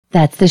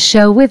That's the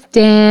show with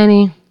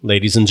Danny.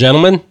 Ladies and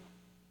gentlemen,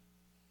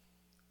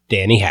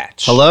 Danny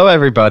Hatch. Hello,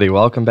 everybody.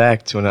 Welcome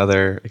back to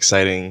another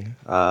exciting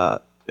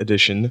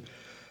edition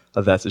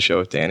of That's the Show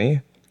with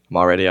Danny. I'm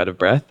already out of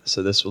breath,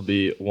 so this will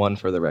be one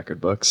for the record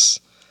books.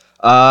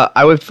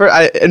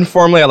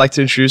 Informally, I'd like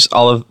to introduce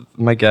all of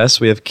my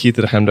guests. We have Keith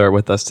and Hemdar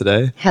with us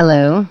today.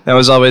 Hello. Now,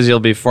 as always, you'll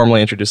be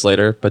formally introduced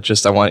later, but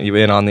I want you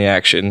in on the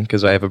action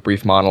because I have a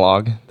brief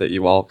monologue that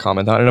you all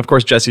comment on. And, of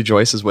course, Jesse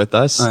Joyce is with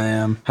us. I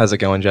am. How's it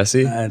going,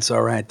 Jesse? It's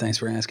all right. Thanks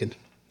for asking.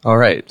 All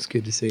right. It's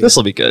good to see you. This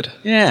will be good.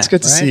 Yeah. It's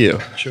good to see you.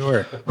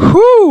 Sure.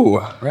 Whoo!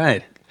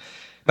 Right.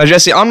 Now,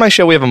 Jesse, on my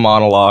show, we have a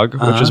monologue,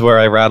 which is where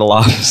I rattle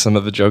off some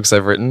of the jokes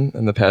I've written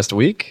in the past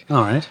week.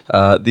 All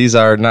right. These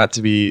are not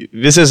to be...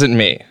 This isn't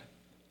me.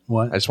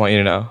 What? I just want you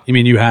to know. You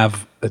mean you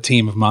have a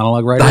team of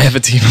monologue writers? I have a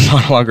team of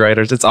monologue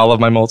writers. It's all of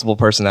my multiple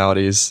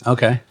personalities.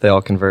 Okay. They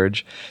all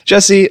converge.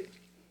 Jesse,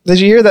 did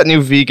you hear that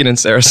new Vegan and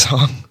Sarah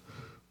song?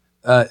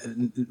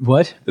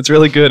 What? It's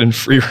really good and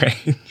free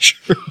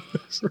range.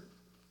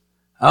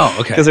 Oh,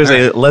 okay. Because there's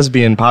a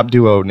lesbian pop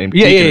duo named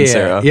yeah, Vegan and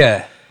Sarah.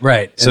 Yeah,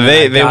 right. So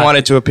And they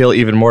wanted to appeal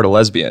even more to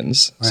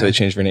lesbians. So they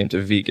changed their name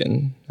to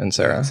Vegan and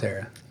Sarah.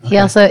 Sarah.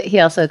 Okay. He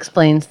also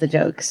explains the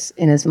jokes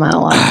in his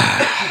monologue.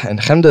 And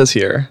Hemda's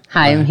here.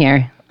 Hi, I'm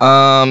here.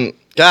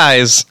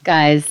 Guys.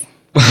 Guys.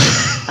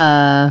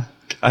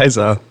 Guys,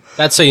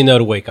 That's so you know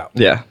to wake up.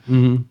 yeah.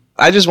 Mm-hmm.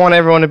 I just want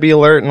everyone to be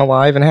alert and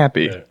alive and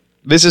happy. Yeah.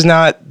 This is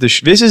not the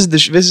this is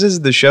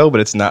the show, but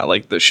it's not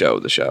like the show.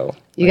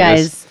 You Like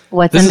guys,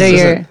 what's this under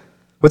is- your...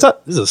 What's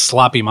up? This is a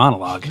sloppy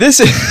monologue. This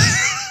is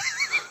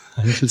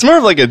it's more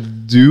of like a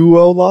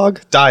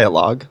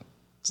dialogue.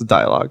 It's a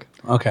dialogue.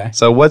 Okay.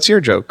 So what's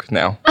your joke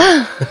now?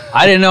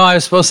 I didn't know I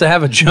was supposed to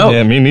have a joke.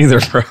 Yeah, me neither,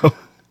 bro.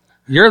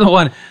 You're the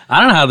one. I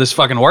don't know how this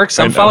fucking works.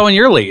 I'm know. following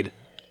your lead.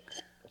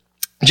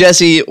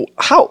 Jesse,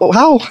 how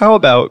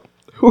about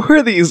who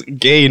are these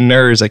gay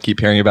nerds I keep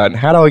hearing about, and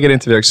how do I get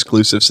into their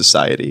exclusive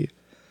society?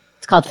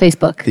 It's called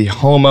Facebook. The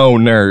Homo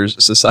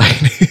Nerds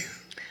Society.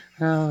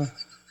 Oh.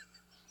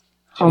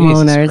 Jesus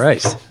Homeowners.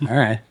 Christ. All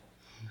right.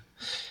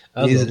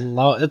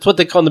 That's what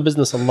they call in the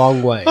business a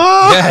long way.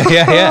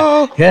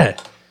 Yeah.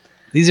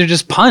 These are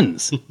just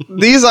puns.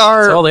 These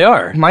are... That's all they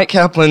are. Mike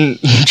Kaplan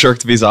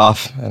jerked these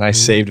off, and I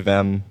saved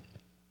them.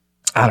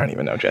 I don't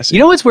even know, Jesse. You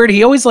know what's weird?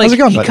 He always How's it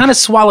going, he buddy? kind of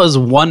swallows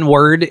one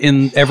word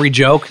in every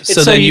joke so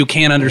so that you- you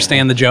can't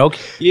understand the joke.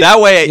 that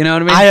way, You know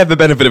what I mean? I have the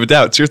benefit of a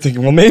doubt. So you're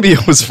thinking, well, maybe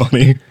it was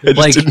funny. I just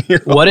Like, didn't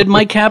hear all what did of it.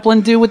 Mike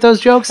Kaplan do with those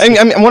jokes? I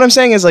mean, what I'm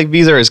saying is, like,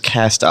 these are his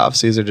cast-offs.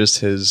 These are just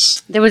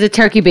his... There was a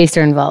turkey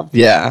baster involved.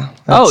 Yeah.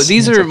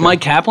 These are Mike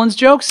Kaplan's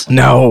jokes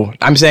No,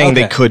 I'm saying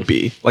they Okay. could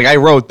be. Like, I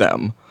wrote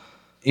them.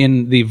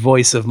 in the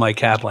voice of Mike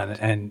Kaplan,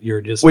 and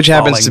you're just Which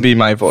happens falling to be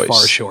my voice.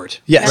 far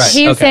short. Yes. Right.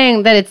 He was okay.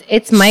 saying that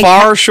it's Mike.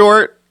 Far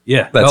short.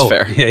 Yeah, That's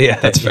fair. Yeah,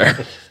 That's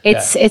fair.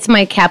 It's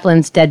Mike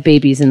Kaplan's dead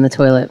babies in the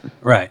toilet.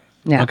 Right.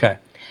 Yeah. Okay.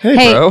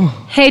 Hey, bro.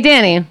 Hey,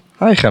 Danny.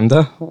 Hi,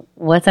 Chemda.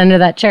 What's under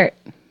that shirt?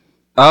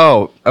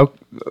 Oh,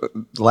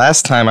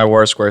 last time I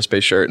wore a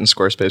Squarespace shirt, and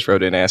Squarespace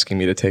wrote in asking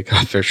me to take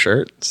off their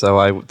shirt. So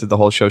I did the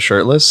whole show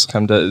shirtless.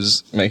 Chemda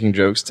is making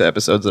jokes to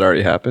episodes that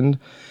already happened.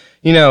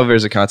 You know,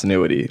 there's a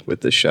continuity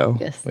with this show.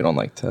 Yes. We don't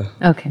like to...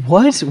 Okay.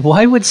 What?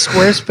 Why would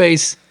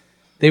Squarespace?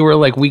 They were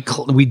like, we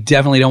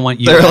definitely don't want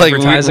you They're like,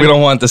 advertising. we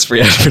don't want this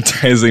free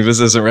advertising. This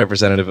isn't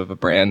representative of a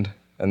brand.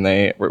 And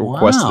they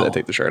requested Wow. that I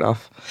take the shirt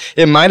off.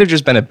 It might have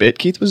just been a bit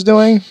Keith was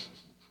doing,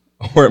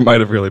 or it might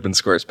have really been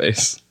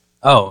Squarespace.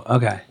 Oh,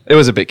 okay. It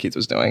was a bit Keith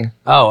was doing.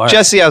 Oh, all right.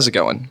 Jesse, how's it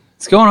going?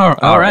 It's going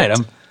all right. right.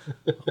 I'm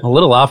a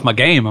little off my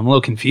game. I'm a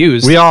little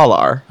confused. We all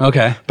are.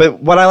 Okay. But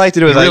what I like to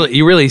do is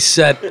You really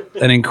set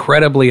an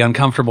incredibly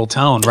uncomfortable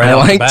tone right I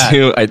off the like bat.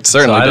 to. I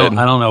certainly So did.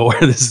 I don't know where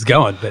this is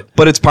going, but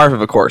But it's part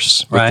of a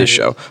course with Right. this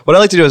show. What I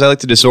like to do is I like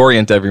to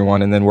disorient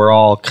everyone, and then we're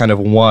all kind of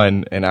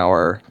one in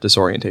our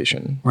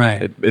disorientation.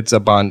 Right. It's a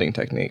bonding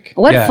technique.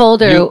 What yeah.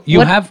 folder? You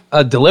what, have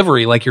a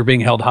delivery like you're being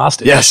held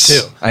hostage. Yes,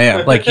 too. I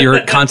am. Like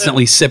you're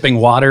constantly sipping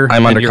water. I'm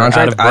and under you're out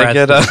contract. of breath. I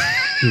get a.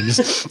 You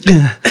just,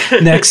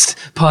 next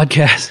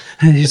podcast.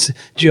 Just a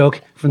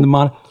joke from the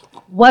mod.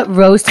 what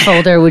roast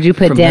folder would you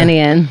put Danny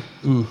in?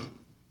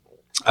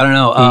 I don't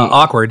know.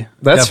 Awkward.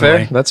 That's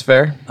definitely. fair. That's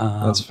fair.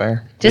 That's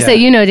fair. Just so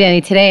you know,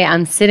 Danny, today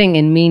I'm sitting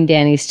in Mean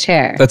Danny's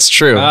chair. That's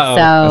true. Uh-oh.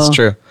 so That's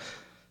true.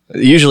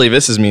 Usually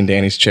this is Mean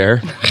Danny's chair.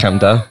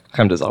 Chemda.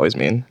 Chemda's always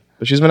mean.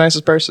 But she's the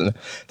nicest person.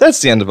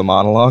 That's the end of a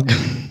monologue.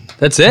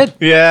 That's it.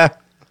 Yeah.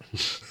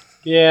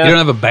 Yeah. You don't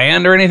have a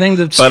band or anything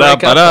to Ba-da,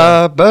 strike up.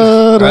 ba-da,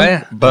 ba-da,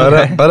 Right?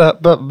 ba-da, Okay.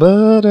 ba-da,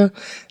 ba-da.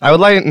 I would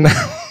like...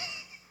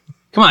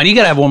 Come on, you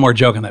got to have one more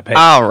joke on that page.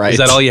 All right. Is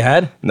that all you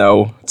had?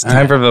 No. It's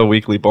time for the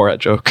weekly Borat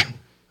joke.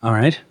 All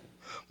right.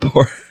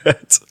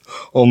 Borat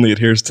only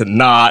adheres to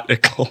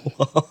nautical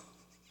law.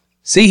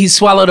 See, he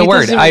swallowed a He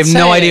word. doesn't I have even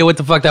no say idea it. what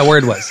the fuck that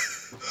word was.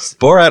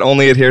 Borat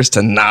only adheres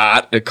to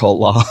nautical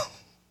law.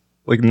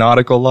 Like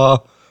nautical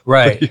law.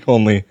 Right. But he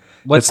only...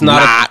 What's it's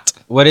not?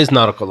 What is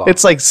nautical law?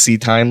 It's like sea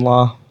time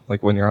law.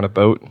 like when you're on a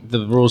boat.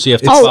 The rules you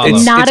have to Oh, follow.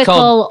 nautical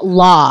called-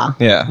 law.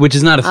 Yeah. Which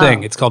is not a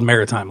thing. It's called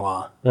maritime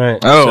law. Right.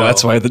 Oh, So-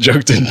 that's why the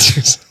joke didn't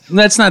do so.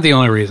 That's not the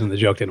only reason the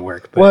joke didn't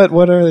work. But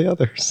What are the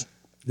others?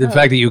 the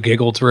fact that you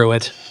giggled through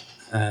it,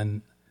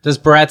 and Does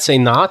Borat say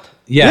not?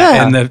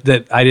 Yeah. and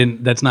that I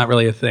didn't. That's not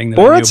really a thing. That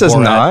I knew Borat says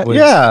not. was-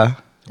 Yeah.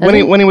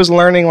 When he was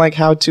learning like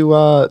how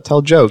to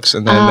tell jokes,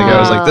 and then the guy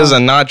was like, "This is a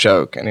not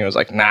joke," and he was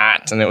like,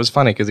 "Not," and it was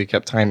funny because he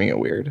kept timing it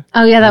weird.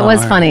 Oh yeah, that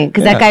was funny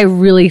because that guy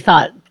really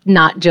thought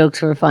not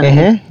jokes were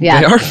funny. Yeah,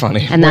 They are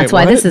funny, and that's Wait,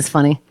 why what? this is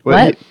funny.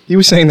 What? He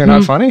was saying they're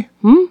not funny?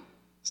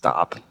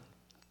 Stop.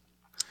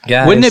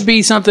 Guys. Wouldn't it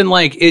be something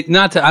like it?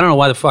 Not to. I don't know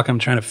why the fuck I'm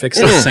trying to fix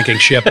this sinking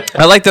ship.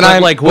 I like that. But,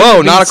 I'm like, like, wouldn't whoa,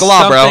 it be nautical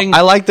law, bro. something-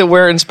 I like that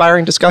we're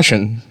inspiring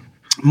discussion.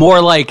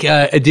 More like,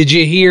 did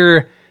you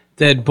hear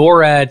that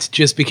Borat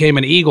just became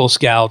an Eagle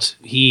Scout?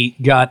 He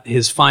got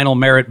his final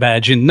merit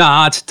badge in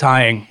knot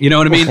tying. You know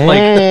what I mean? Like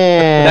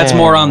that's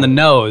more on the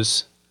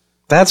nose.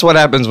 That's what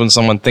happens when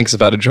someone thinks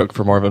about a joke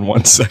for more than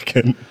 1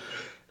 second.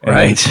 And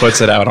Right. then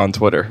puts it out on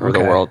Twitter for the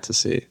Okay. world to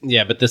see.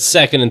 Yeah, but the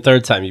second and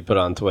third time you put it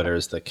on Twitter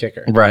is the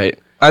kicker. Right.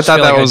 I thought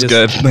feel that like I was just-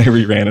 good. They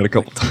reran it a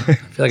couple times. I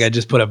feel like I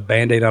just put a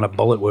Band-Aid on a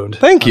bullet wound.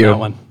 Thank on you. that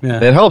one.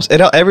 Yeah. It helps.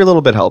 Every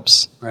little bit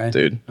helps, Right.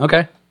 dude.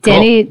 Okay.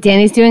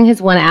 Danny's doing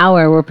his 1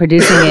 hour. We're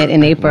producing it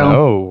in April.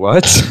 Oh,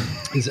 what?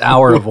 His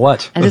hour of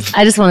what?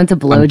 I just wanted to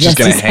blow I'm just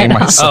gonna Jesse's hang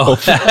head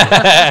off. myself.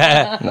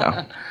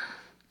 No,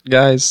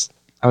 guys.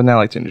 I would now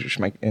like to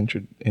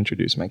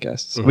introduce my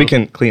guests. We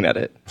can clean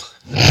edit.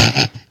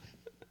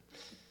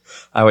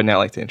 I would now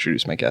like to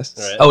introduce my guests.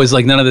 Right. Oh, is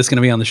like none of this going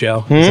to be on the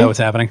show? Is that what's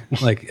happening?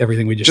 Like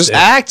everything we just Just did?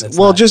 act. That's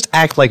Well, not- just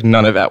act like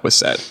none of that was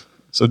said.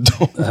 So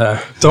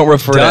don't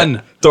refer done.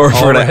 to don't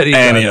refer Already to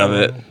any done. of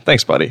it.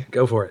 Thanks, buddy.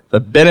 go for it. The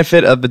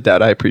benefit of the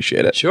doubt. I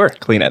appreciate it. Sure.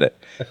 Clean edit.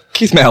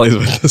 Keith Malley's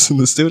with us in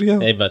the studio.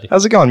 Hey, buddy.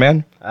 How's it going,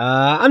 man?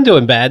 I'm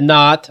doing bad.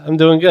 Not. I'm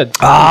doing good.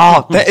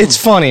 Oh, it's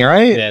funny,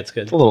 right? Yeah, it's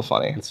good. It's a little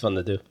funny, It's fun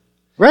to do.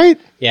 right?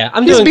 Yeah,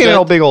 I'm He's doing being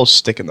good. a big old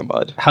stick in the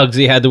mud.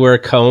 Hugsy had to wear a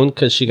cone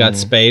because she got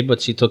spayed,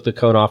 but she took the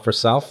cone off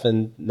herself,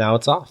 and now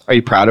it's off. Are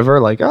you proud of her?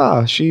 Like,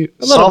 she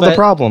little solved the bit.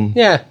 problem.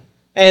 Yeah,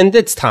 and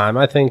it's time.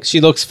 I think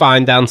she looks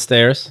fine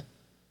downstairs,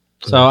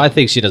 so I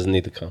think she doesn't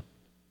need the cone.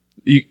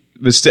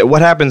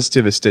 What happens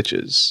to the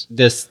stitches?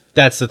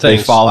 That's the thing.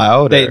 They fall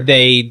out, They or-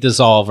 they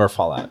dissolve or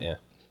fall out. Yeah.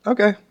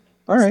 Okay.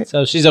 All right.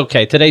 So she's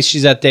okay. Today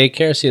she's at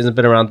daycare. She hasn't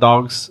been around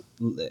dogs.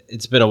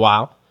 It's been a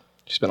while.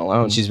 She's been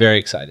alone. She's very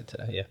excited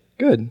today. Yeah,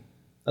 good.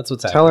 that's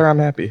what's Tell happening. her I'm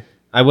happy.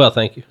 I will.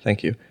 Thank you.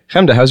 Thank you.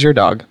 Hemda, how's your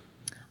dog?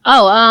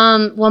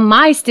 Oh, well,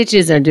 my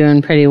stitches are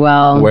doing pretty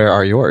well. Where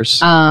are yours?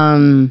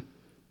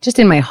 Just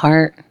in my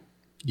heart.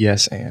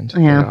 Yes, and Yeah.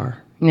 they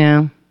are.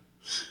 Yeah.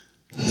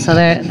 So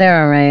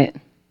they're all right.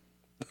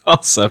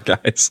 What's up,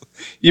 guys?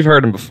 You've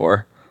heard him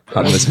before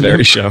on this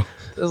very show.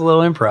 There's a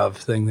little improv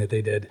thing that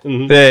they did.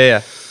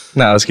 Yeah.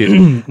 No, that's cute.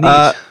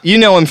 You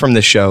know him from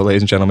this show,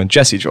 ladies and gentlemen.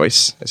 Jesse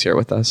Joyce is here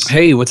with us.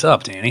 Hey, what's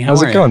up, Danny?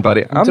 How's it going,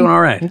 buddy? I'm doing all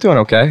right. I'm doing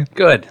okay.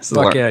 Good. Fuck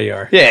learn- yeah, you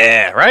are.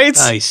 Yeah, right?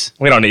 Nice.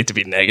 We don't need to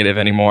be negative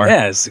anymore.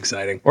 Yeah, it's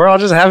exciting. We're all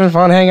just having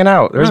fun hanging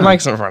out. There's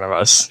mics in front of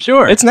us.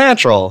 Sure. It's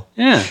natural.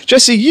 Yeah.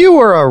 Jesse, you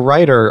were a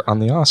writer on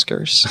the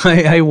Oscars.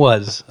 I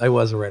was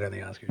right on the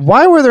Oscars.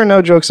 Why were there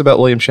no jokes about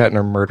William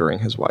Shatner murdering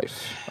his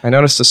wife? I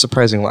noticed a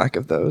surprising lack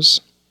of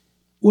those.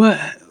 What?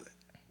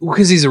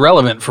 Because he's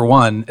irrelevant for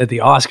one at the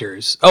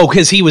Oscars. Oh,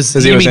 because he was.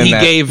 he You was mean in he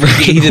that. gave?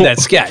 He did that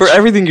sketch. For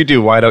everything you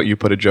do, why don't you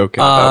put a joke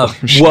in about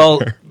William Shatner?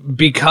 Well,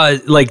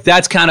 because like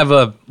that's kind of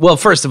a well.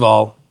 First of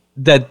all,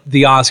 that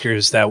the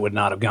Oscars that would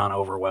not have gone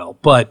over well.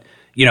 But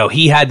you know,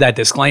 he had that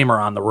disclaimer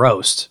on the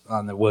roast,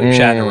 on the William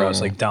Shatner roast,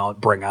 like don't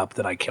bring up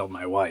that I killed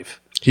my wife.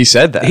 He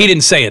said that. He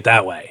didn't say it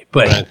that way,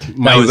 but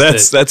that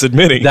was that's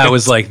admitting. that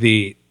was like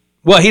the.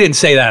 Well, he didn't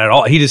say that at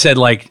all. He just said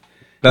like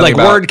Nothing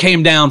about- word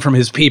came down from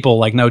his people,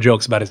 like no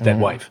jokes about his dead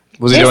wife.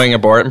 Was he doing a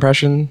Borat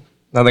impression?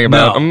 Nothing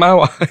about No. my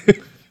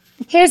wife.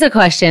 Here's a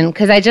question,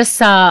 because I just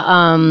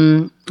saw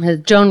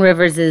Joan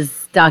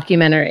Rivers'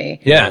 documentary.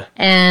 Yeah.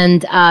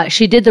 And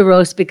she did the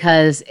roast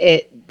because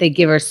they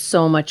give her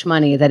so much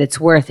money that it's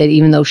worth it,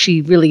 even though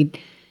she really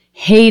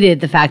hated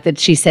the fact that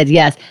she said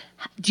yes.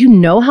 Do you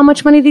know how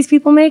much money these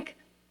people make?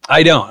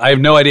 I don't. I have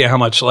no idea how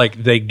much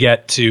like they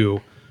get to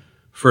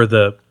for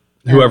the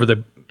whoever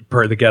the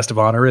guest of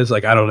honor is.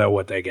 Like I don't know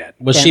what they get.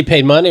 Was she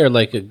paid money or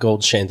like a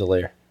gold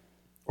chandelier?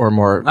 Or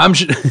more I'm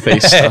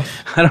face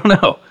stuff. I don't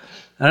know.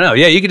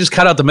 Yeah, you could just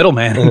cut out the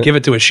middleman and give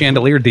it to a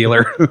chandelier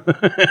dealer.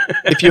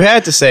 If you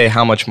had to say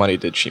how much money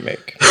did she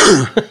make?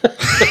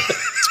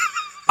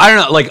 I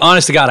don't know. Like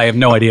honest to God, I have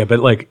no idea. But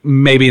like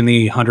maybe in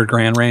the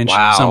 $100,000 range,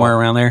 Wow. somewhere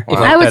around there. Like,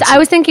 I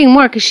was thinking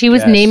more because she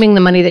was naming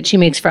the money that she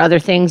makes for other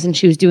things, and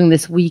she was doing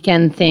this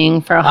weekend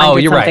thing for Oh,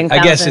 you're right. $100,000.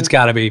 I guess it's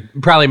got to be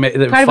probably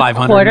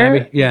 500, quarter?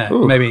 maybe. Yeah,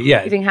 maybe.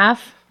 Yeah, You think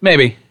half?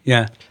 maybe.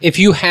 Yeah. If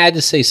you had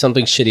to say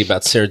something shitty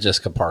about Sarah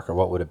Jessica Parker,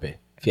 what would it be?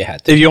 If you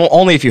had to.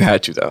 Only if you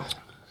had to, though.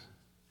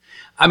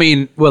 I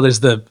mean, well, there's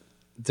the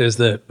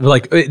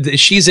like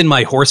she's in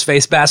my horse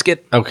face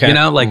basket. Okay. You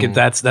know, like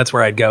that's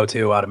where I'd go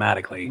to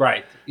automatically.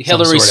 Right.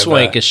 Hilary sort of,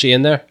 Swank, is she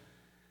in there?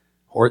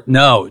 Or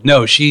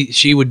no,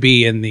 she would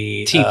be in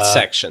the Teeth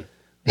section.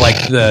 like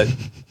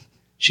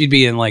she'd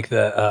be in like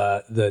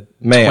the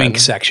twink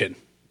section,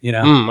 you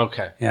know?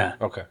 Okay. Yeah.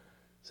 Okay.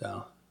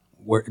 So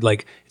we're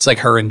like it's like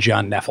her and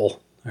John Neffel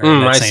are in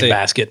that I same see.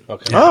 basket.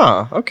 Okay.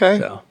 Oh, okay.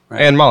 So,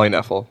 right. And Molly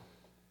Neffel.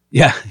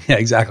 Yeah,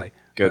 exactly.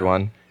 Good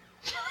one.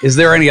 Is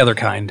there any other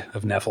kind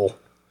of Neffel?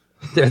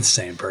 They're the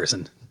same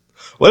person.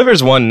 What if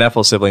there's one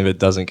Neffel sibling that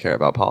doesn't care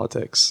about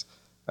politics?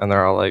 And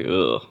they're all like,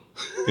 ugh.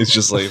 He's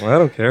just like, well, I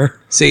don't care.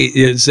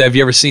 See, have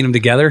you ever seen them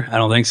together? I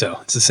don't think so.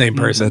 It's the same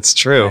person. That's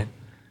true. Right.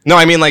 No,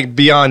 I mean like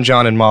beyond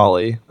John and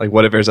Molly. Like,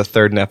 what if there's a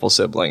third Neffel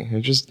sibling who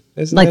just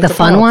isn't Like the into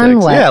fun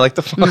one? politics? What? Yeah, like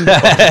the fun one.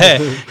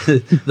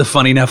 The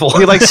funny Neffel.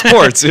 He likes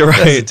sports. You're That's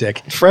a right.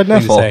 dick. Fred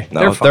Thing to say. Neffel.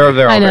 No, They're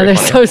they're all I know, very they're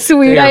funny. so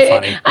sweet. They're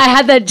funny. I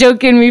had that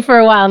joke in me for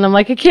a while, and I'm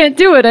like, I can't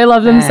do it. I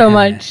love them so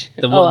much.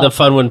 The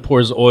fun one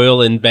pours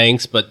oil in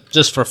banks, but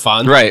just for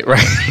fun. Right.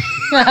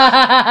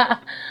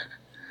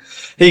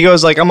 He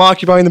goes like, I'm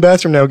occupying the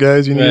bathroom now,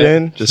 guys. You need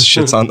in? Just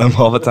shits on them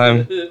all the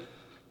time.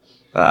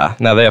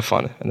 Now they have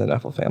fun in the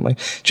Neffel family.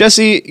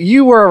 Jesse,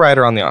 you were a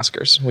writer on the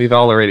Oscars. We've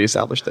already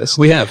established this.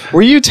 We have.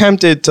 Were you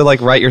tempted to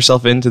like write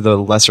yourself into the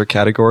lesser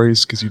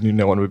categories because you knew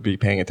no one would be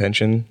paying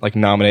attention? Like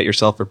nominate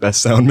yourself for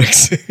best sound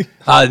mixing?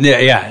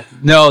 Yeah.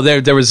 No,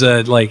 there was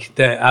a like.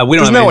 We don't have no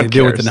anything one to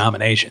do with cares. the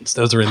nominations.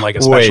 Those are in like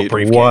a special Wait,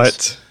 briefcase.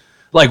 what?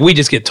 Like we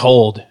just get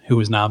told who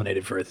was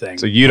nominated for a thing.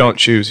 So you don't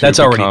choose who That's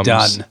already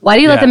becomes- done. Why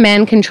do you let Yeah. the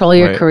man control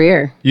your Right.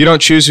 career? You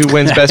don't choose who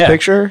wins best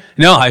picture?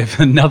 No, I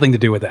have nothing to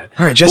do with that.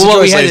 All right, Jesse Well,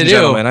 what Joyce, we had ladies to and do,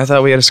 gentlemen. I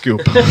thought we had a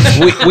scoop.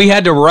 we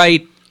had to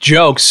write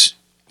jokes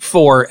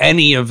for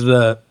any of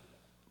the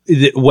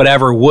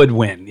whatever would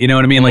win. You know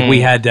what I mean? Like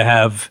we had to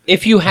have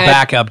If you had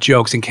backup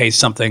jokes in case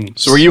something.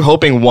 So were you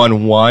hoping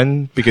one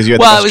won because you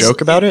had the best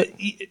joke about it?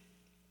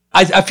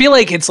 I feel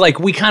like it's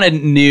like we kind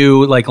of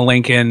knew like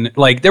Lincoln,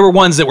 like there were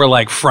ones that were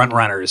like front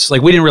runners.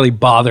 Like we didn't really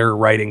bother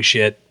writing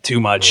shit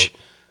too much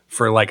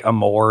for like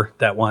Amore,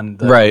 that one.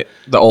 Right.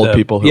 The old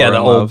people who are the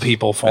in old love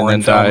people and foreign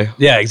then film. die.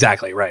 Yeah,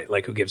 exactly. Right.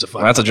 Like who gives a fuck?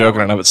 Well, that's a joke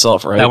in and of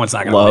itself, right? That one's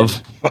not going to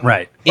love. win.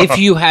 Right. if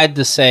you had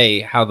to say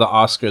how the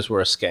Oscars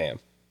were a scam,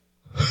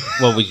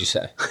 what would you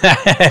say?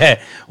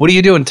 What are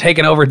you doing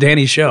taking over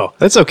Danny's show?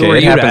 That's okay. Who are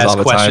It you to happens ask all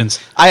the questions?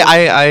 time.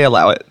 I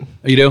allow it. Oh,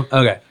 you do?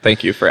 Okay.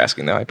 Thank you for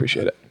asking, though. I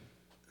appreciate it.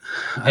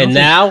 And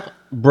now,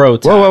 bro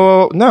time.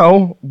 Whoa.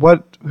 No.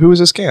 Who was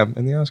a scam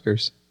in the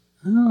Oscars?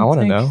 I want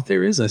to know.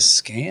 There is a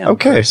scam,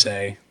 Okay. per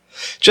se.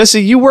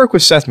 Jesse, you work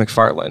with Seth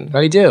MacFarlane.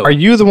 I do. Are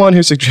you the one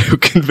who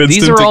convinced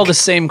These him are to all the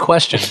same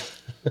question.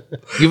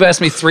 You've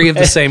asked me 3 of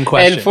the same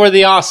questions. And for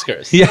the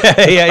Oscars.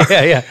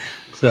 Yeah.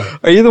 So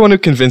Are you the one who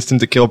convinced him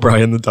to kill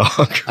Brian the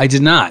dog? I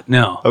did not.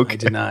 No, Okay. I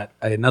did not.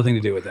 I had nothing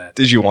to do with that.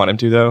 Did you want him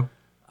to, though?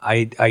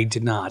 I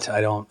did not.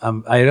 I don't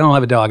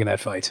have a dog in that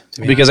fight.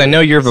 To be Because I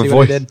know you're the honest. See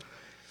what I voice.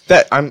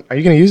 did? Are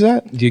you going to use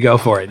that? You go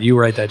for it. You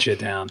write that shit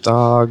down.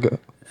 Dog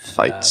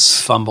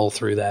fights. Fumble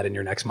through that in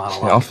your next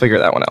monologue. I'll figure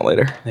that one out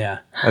later. Yeah.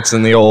 That's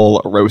in the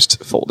old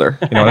roast folder.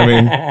 You know what I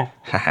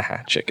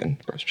mean? Chicken.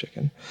 Roast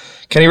chicken.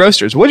 Kenny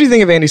Roasters. What do you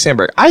think of Andy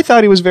Samberg? I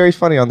thought he was very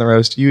funny on the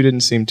roast. You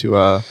didn't seem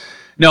to...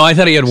 No, I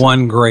thought he had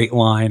one great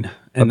line.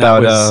 And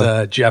About, that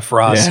was Jeff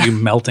Ross, yeah. you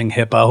melting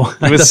hippo.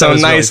 He was so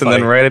nice, and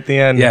then right at the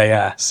end...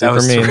 Yeah. Super that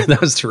was mean.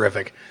 that was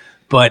terrific.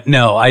 But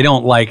no, I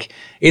don't like...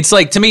 It's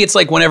like, to me, it's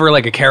like whenever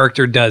like a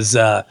character does...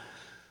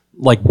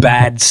 like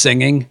bad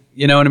singing,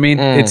 you know what I mean?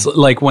 It's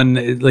like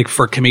when, like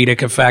for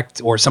comedic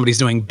effect, or somebody's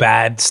doing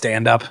bad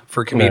stand up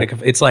for comedic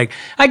effect. It's like,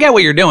 I get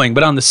what you're doing,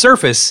 but on the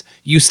surface,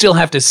 you still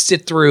have to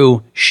sit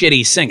through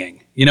shitty singing.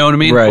 You know what I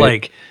mean? Right.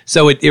 Like,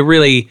 so it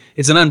really,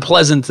 it's an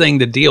unpleasant thing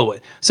to deal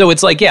with. So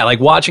it's like, yeah, like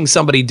watching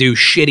somebody do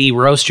shitty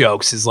roast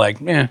jokes is like,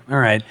 all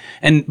right.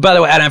 And by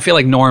the way, and I feel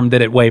like Norm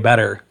did it way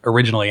better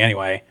originally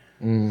anyway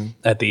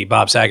at the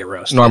Bob Saget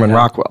roast. Norman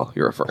Rockwell,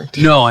 you're referring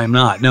to. No, I'm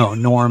not. No,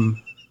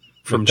 Norm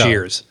from McDonald.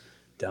 Cheers.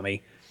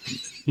 Dummy.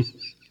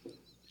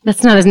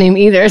 That's not his name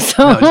either.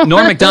 So No, it's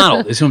Norm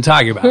Macdonald is who I'm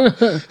talking about.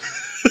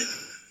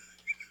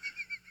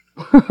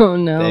 oh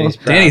no.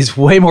 Danny's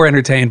way more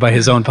entertained by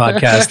his own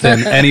podcast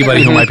than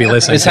anybody who might be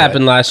listening. This to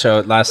happened last show.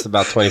 It lasted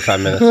about 25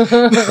 minutes.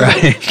 it.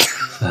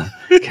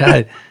 Right?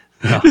 God,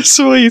 That's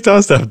the way you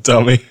tossed up,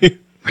 dummy.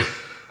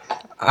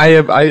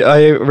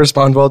 I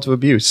respond well to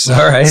abuse.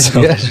 all right,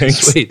 So, yeah, thanks.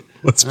 sweet.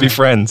 Let's be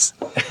friends.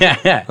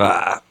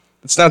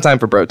 It's now time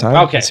for bro time.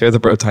 Okay. Let's hear the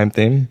bro time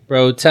theme.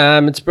 Bro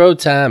time, it's bro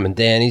time, and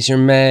Danny's your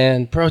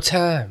man. Bro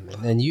time,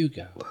 and then you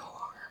go.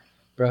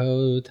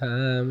 Bro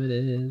time it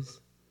is.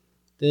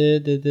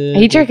 Are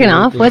you jerking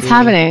off? What's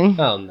happening?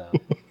 Oh, no.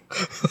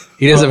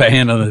 He does have a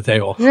hand on the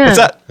table. Yeah. What's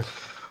that?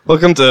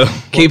 Welcome to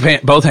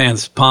Keep both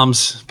hands,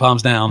 palms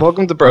down.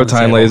 welcome to bro On the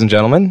time, table. ladies and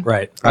gentlemen.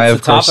 Right. I What's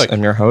of the course topic?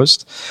 am your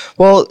host.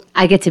 Well,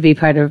 I get to be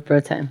part of bro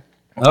time.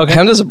 Okay.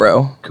 Hemda's a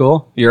bro.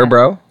 Cool. You're a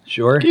bro.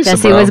 Sure. He's a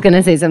Jesse bro. was going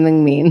to say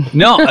something mean.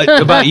 No,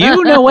 about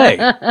you? No way.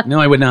 No,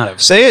 I would not have.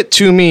 Say it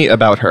to me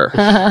about her.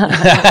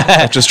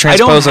 Just I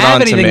don't transpose it have on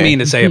to anything me. mean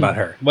to say about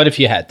her. What if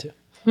you had to?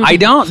 I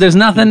don't. There's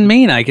nothing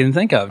mean I can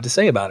think of to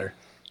say about her.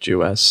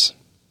 Jewess.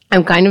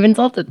 I'm kind of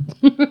insulted.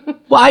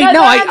 Well,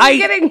 I'm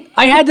kidding.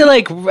 I had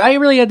to I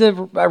really had to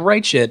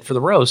write shit for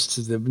the roasts,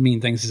 the mean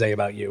things to say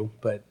about you,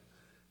 but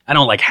I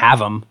don't have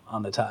them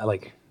on the top,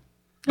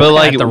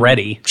 but at the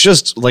ready.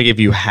 Just if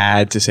you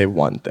had to say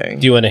one thing.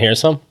 Do you want to hear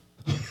some?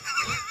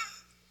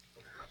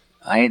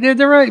 They're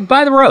right.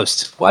 Buy the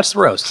roast. Watch the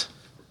roast.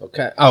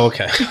 Okay. Oh,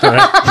 okay. All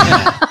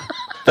right.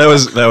 That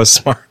was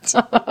smart.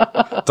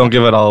 Don't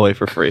give it all away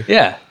for free.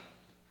 Yeah.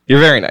 You're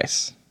very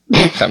nice.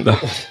 Kinda.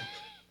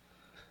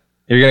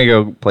 You're gonna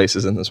go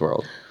places in this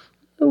world.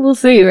 We'll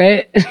see,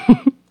 right?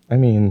 I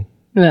mean,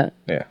 Yeah.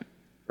 yeah,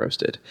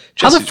 roasted.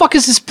 How the fuck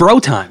is this bro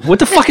time? What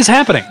the fuck is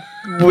happening?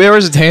 There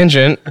was a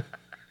tangent,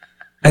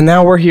 and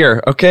now we're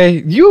here.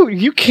 Okay,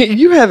 you can't.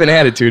 You have an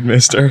attitude,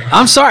 Mister.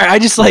 I'm sorry. I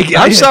just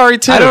I'm sorry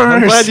too. I don't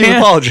I'm glad you understand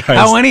apologized.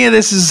 how any of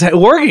this is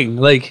working.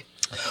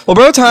 Well,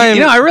 bro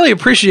time. I really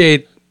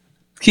appreciate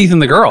Keith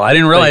and the girl. I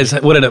didn't realize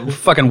what a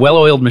fucking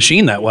well-oiled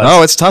machine that was.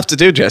 Oh, it's tough to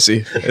do,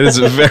 Jesse. It's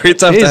very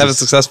tough to have a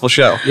successful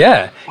show.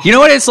 Yeah. You know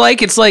what it's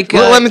like? It's like...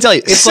 Well, let me tell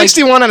you, it's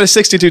 61 out of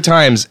 62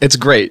 times, it's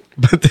great.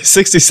 But the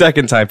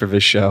 62nd time for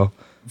this show,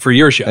 for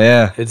your show.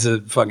 Yeah. It's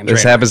a fucking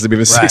this train happens to be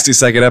the wreck.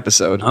 62nd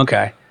episode.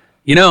 Okay.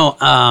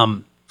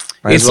 Might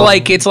It's as well.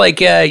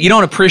 like you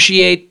don't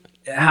appreciate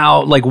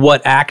how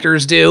what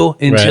actors do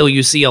until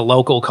you see a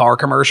local car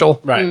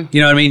commercial. Right.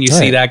 You know what I mean? You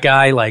see that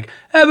guy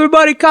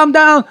everybody come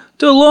down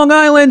to Long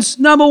Island's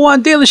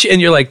 #1 dealership,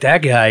 and you're like, that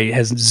guy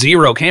has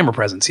zero camera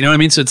presence. You know what I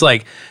mean? So it's I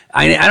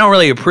don't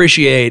really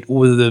appreciate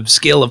the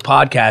skill of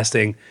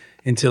podcasting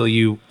until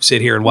you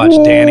sit here and watch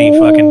Danny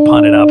fucking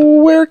punt it up.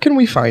 Where can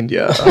we find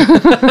you?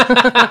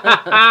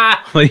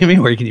 What do you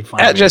mean? Where can you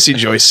find At me? Jesse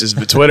Joyce is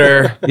the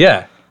Twitter.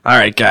 Yeah. All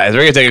right, guys,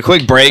 we're going to take a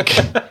quick break.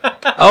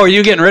 Oh, are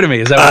you getting rid of me?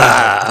 Is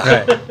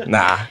that what right.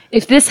 Nah.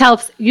 If this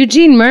helps,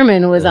 Eugene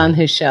Merman was on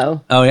his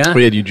show. Oh, yeah?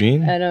 We had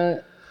Eugene. I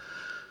don't.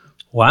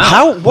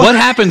 Wow. What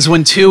happens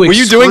when two Were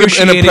you doing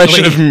an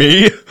impression of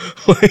me?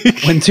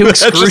 When two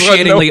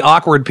excruciatingly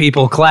awkward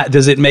people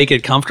does it make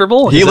it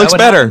comfortable? He Is that looks what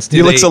better. happens?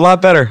 He looks a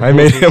lot better. I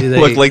made him do they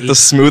look like the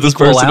smoothest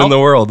equal person out? in the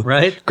world.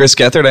 Right. Chris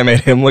Gethard, I made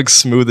him look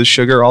smooth as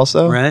sugar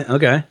also. Right,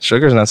 okay.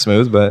 Sugar's not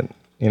smooth, but,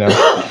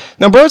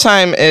 No, bro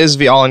time is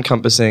the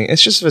all-encompassing.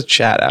 It's just a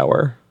chat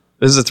hour.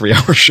 This is a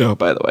 3-hour show,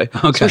 by the way.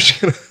 Okay.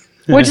 So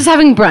We're just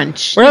having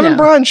brunch. we're having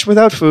brunch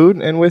without food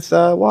and with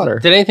water.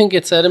 Did anything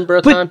get said in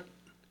bro time?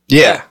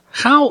 Yeah.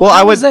 How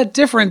I would- is that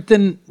different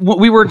than what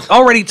we were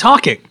already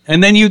talking?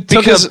 And then you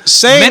took Because a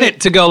saying-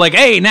 minute to go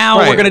hey, now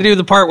Right. we're going to do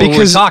the part where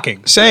we're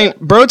talking. Saying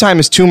bro time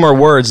is 2 more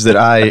words that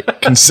I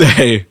can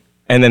say,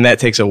 and then that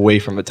takes away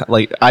from the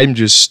time. I'm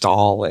just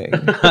stalling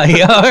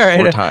Yeah, all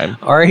right. for time.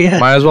 Are you?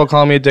 Might as well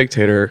call me a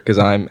dictator because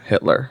I'm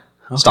Hitler.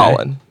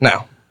 Stalin.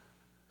 Now,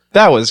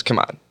 that was, come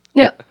on.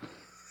 Yeah.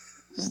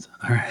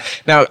 All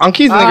right. Now, on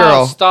Keith and the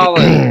Girl.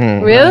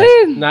 Stalin.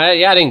 Really? Nah,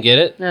 yeah, I didn't get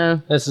it.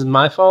 No. This is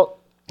my fault.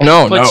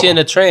 No, Puts you in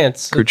a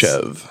trance.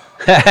 Khrushchev.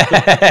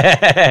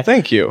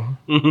 Thank you.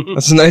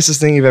 That's the nicest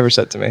thing you've ever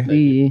said to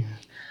me.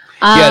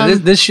 Yeah,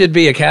 this should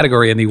be a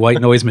category in the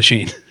white noise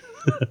machine.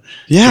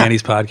 Yeah.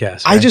 Danny's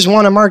podcast. I right? just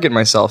want to market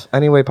myself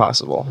any way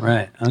possible.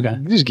 Right, okay.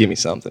 Just give me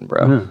something,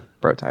 bro.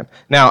 Bro time.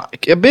 Now,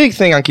 a big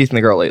thing on Keith and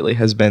the Girl lately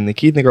has been the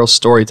Keith and the Girl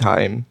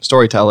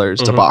storytellers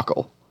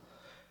debacle.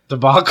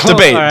 Debacle.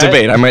 Debate. All right.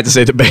 Debate. I meant to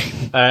say debate.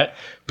 All right.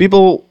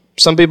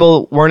 Some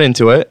people weren't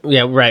into it.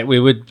 Yeah, right. We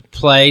would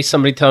play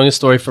somebody telling a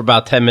story for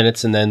about 10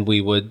 minutes, and then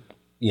we would,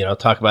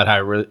 talk about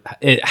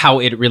how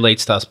it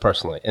relates to us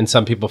personally. And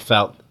some people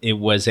felt it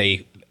was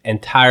a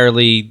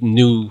entirely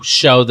new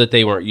show that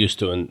they weren't used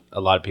to, and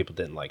a lot of people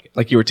didn't like it.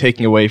 Like you were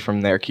taking away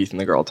from their Keith and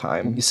the Girl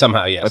time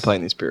Somehow, yes. by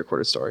playing these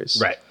pre-recorded stories.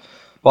 Right.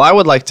 Well, I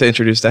would like to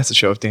introduce that's the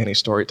show of Danny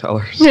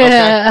Storytellers.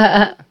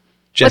 What's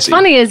Jesse,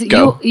 funny is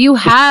go. you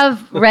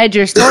have read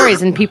your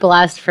stories and people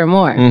asked for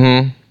more.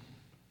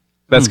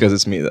 That's because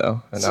it's me,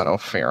 though, and not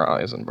Ophir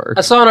Eisenberg.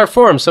 I saw on our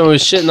forum someone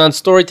was shitting on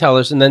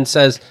storytellers and then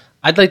says,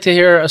 I'd like to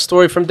hear a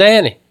story from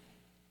Danny.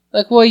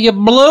 Like, well, you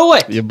blew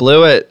it. You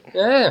blew it.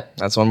 Yeah.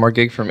 That's one more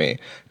gig for me.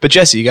 But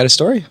Jesse, you got a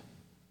story?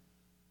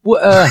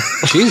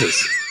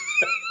 Jesus.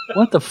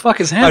 What the fuck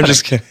is happening? I'm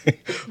just kidding.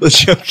 The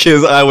joke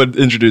is I would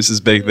introduce this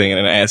big thing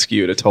and ask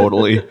you to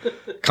totally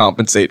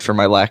compensate for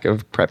my lack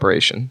of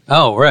preparation.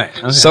 Oh, right.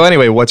 Okay. So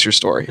anyway, what's your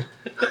story?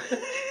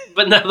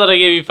 But now that I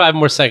gave you 5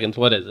 more seconds,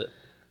 what is it?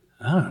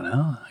 I don't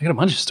know. I got a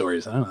bunch of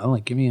stories. I don't know.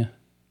 Give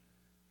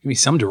me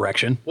some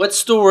direction. What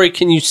story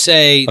can you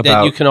say that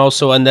About- you can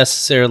also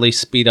unnecessarily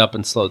speed up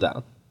and slow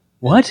down?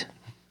 What?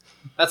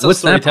 That's how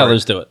What's that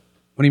storytellers do it.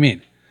 What do you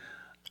mean?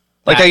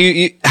 Like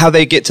how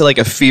they get to like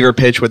a fever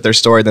pitch with their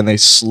story, then they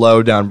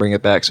slow down, bring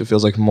it back, so it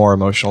feels like more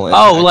emotional.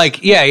 Oh,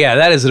 yeah,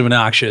 that is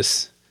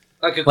obnoxious.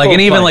 Like And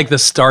even like the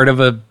start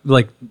of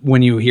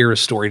when you hear a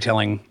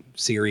storytelling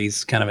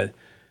series, kind of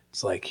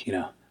it's like,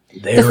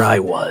 there I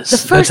was. The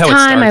first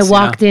time I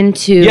walked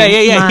into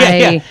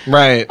my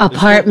right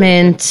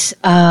apartment,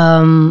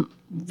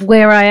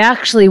 where I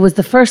actually was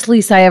the first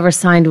lease I ever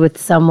signed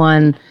with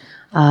someone,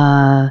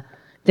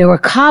 there were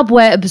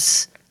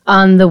cobwebs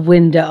on the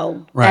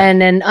window. Right.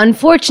 And then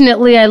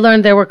unfortunately, I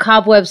learned there were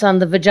cobwebs on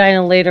the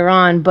vagina later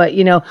on, but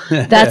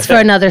that's for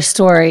another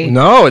story.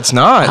 No, it's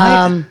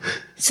not.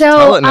 So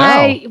Tell it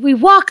now. we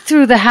walked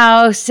through the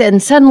house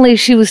and suddenly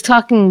she was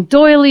talking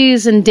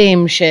doilies and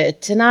dame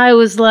shit. And I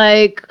was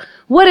like,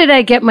 what did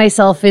I get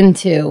myself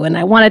into? And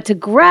I wanted to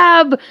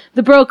grab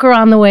the broker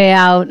on the way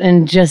out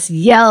and just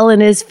yell in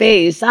his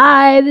face,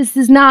 this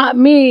is not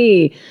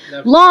me.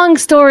 Long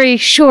story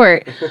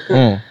short,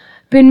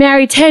 been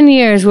married 10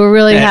 years. We're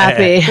really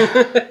happy.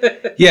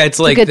 Yeah, it's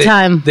like good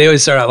time. They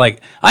always start out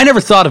like, I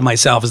never thought of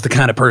myself as the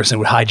kind of person who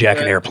would hijack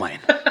an airplane.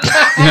 You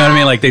know what I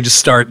mean? Like they just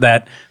start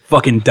that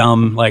fucking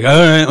dumb, like, all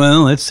right,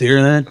 well, let's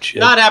hear that shit.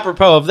 Not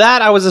apropos of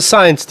that, I was a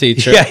science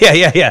teacher.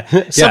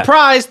 Yeah.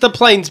 Surprise, the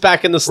plane's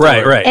back in the store.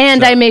 Right.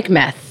 And I make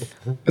meth.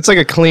 It's like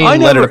a clean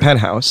letter to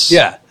penthouse.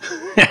 Yeah.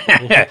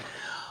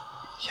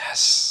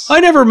 Yes. I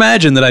never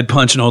imagined that I'd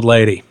punch an old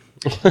lady.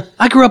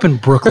 I grew up in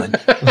Brooklyn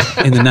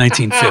in the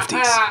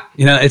 1950s.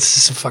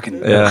 It's just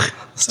fucking... Yeah.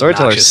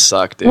 Storytellers obnoxious.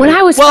 suck, dude. When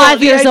I was 5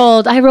 the years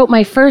old, I wrote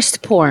my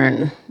first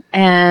porn.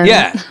 And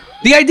Yeah.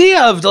 The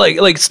idea of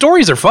like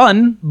stories are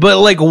fun, but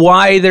like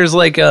why there's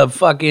like a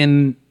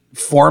fucking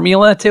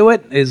formula to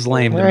it is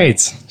lame to me.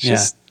 Right.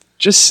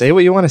 Just say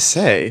what you want to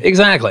say.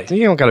 Exactly.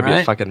 You don't got to be a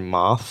Right? fucking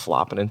moth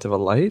flopping into a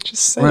light.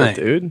 Just say Right.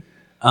 it, dude.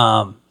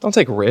 Don't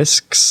take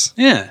risks.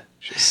 Yeah.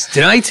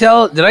 Did I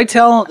tell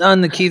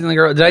on the Keith and the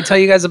Girl? Did I tell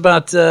you guys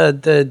about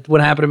the what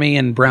happened to me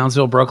in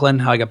Brownsville, Brooklyn?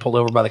 How I got pulled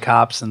over by the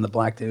cops and the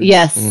black dudes?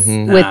 yes,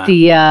 with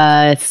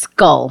the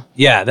skull.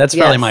 Yeah, that's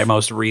probably Yes. my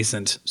most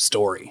recent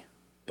story,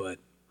 but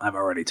I've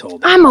already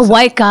told it. I'm a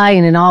white guy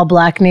in an all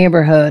black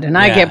neighborhood and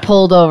I Yeah. get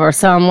pulled over.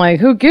 So I'm like,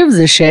 who gives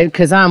a shit?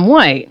 Because I'm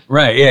white.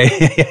 Right?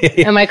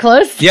 Yeah. Am I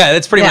close? Yeah,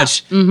 that's pretty Yeah.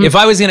 much. If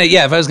I was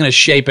gonna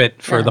shape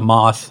it for the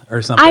moth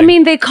or something. I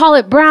mean, they call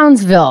it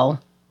Brownsville.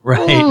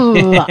 right?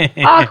 Ooh,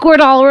 awkward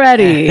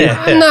already.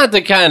 I'm not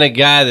the kind of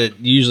guy that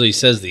usually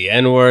says the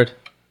N-word.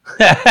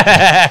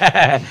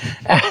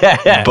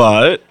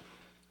 But,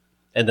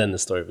 And then the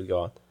story would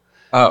go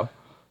on.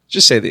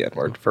 just say the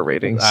N-word for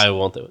ratings. I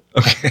won't do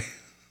it.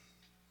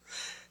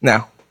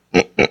 Now,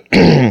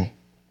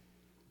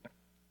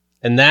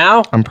 And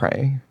now, I'm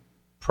praying.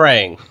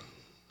 praying.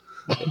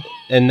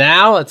 And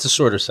now, it's a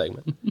shorter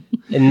segment.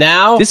 And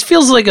now, This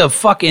feels like a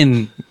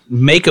fucking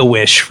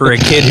Make-A-Wish for a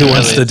kid who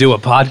wants to do a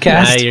now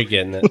podcast. you're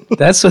getting it.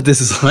 That's what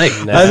this is like.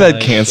 I've had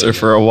cancer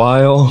for a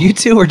while. You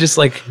two are just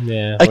like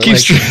Yeah. I keep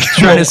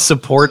trying to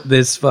support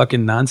this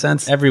fucking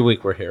nonsense. Every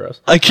week we're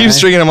heroes. I keep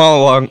stringing them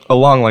all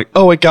along like,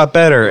 oh, it got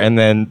better. And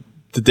then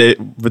the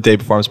day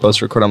before I'm supposed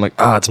to record, I'm like,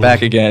 it's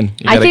back again.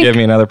 You I got to think- give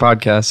me another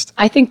podcast.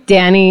 I think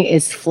Danny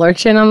is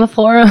flirting on the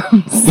forums.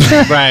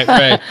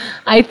 Right.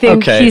 I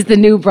think Okay. he's the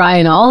new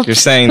Brian Alt. You're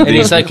saying And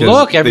he's like,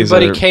 look,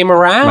 everybody came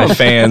around. My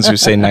fans who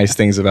say nice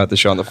things about the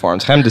show on the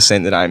forums. I'm just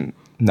saying that I'm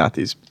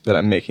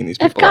making these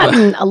I've people.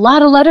 gotten a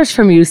lot of letters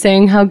from you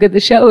saying how good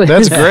the show is.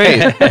 That's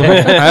great.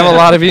 I have a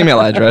lot of email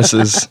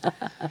addresses.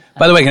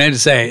 By the way, can I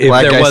just say, if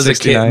Black there guy was a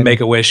 69. kid,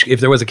 Make-A-Wish, if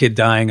there was a kid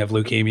dying of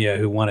leukemia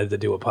who wanted to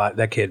do a pod,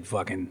 that kid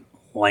fucking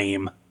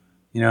lame.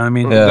 You know what I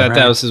mean? Yeah.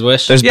 That was his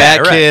wish. There's Yeah,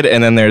 Bat right. Kid,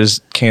 and then there's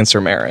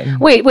Cancer Marin.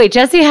 Wait.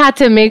 Jesse had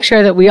to make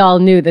sure that we all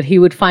knew that he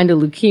would find a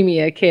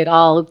leukemia kid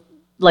all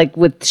like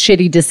with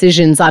shitty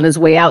decisions on his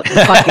way out to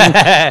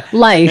fucking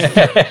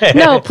life.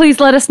 No, please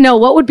let us know.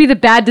 What would be the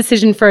bad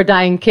decision for a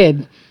dying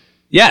kid?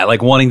 Yeah,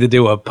 like wanting to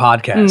do a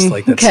podcast.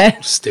 Like, that's okay.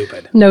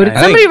 stupid. Noted.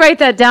 Right? Somebody write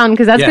that down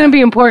because that's Yeah. going to be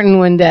important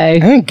one day. I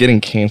think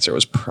getting cancer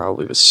was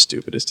probably the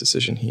stupidest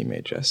decision he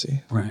made,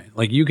 Jesse. Right.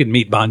 Like, you could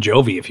meet Bon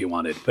Jovi if you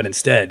wanted, but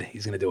instead,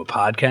 he's going to do a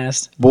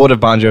podcast. But what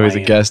if Bon Jovi's a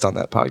Ryan. guest on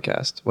that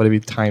podcast? What if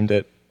he timed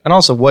it? And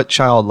also, what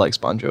child likes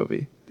Bon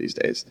Jovi these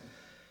days?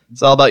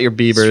 It's all about your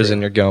Biebers and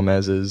your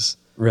Gomez's,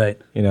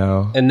 Right. you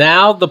know. And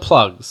now the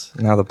plugs.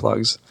 Now the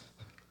plugs.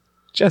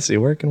 Jesse,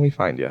 where can we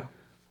find you?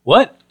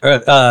 What?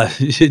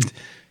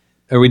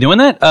 Are we doing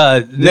that?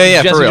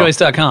 Yeah, for real.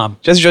 JesseJoyce.com.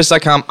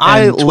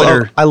 JesseJoyce.com.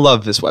 Twitter. I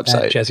love this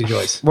website. Jesse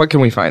Joyce. What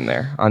can we find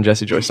there on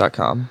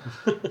JesseJoyce.com?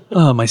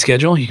 My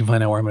schedule. You can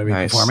find out where I'm going to be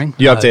Nice. performing.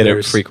 You update it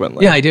there's-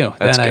 frequently. Yeah, I do.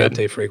 That's I good.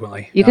 update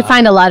frequently. You could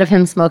find a lot of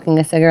him smoking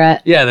a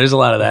cigarette. Yeah, there's a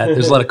lot of that.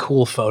 There's a lot of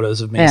cool photos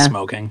of me Yeah.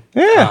 smoking.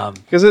 Yeah,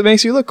 because it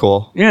makes you look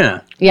cool.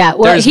 Yeah. Yeah,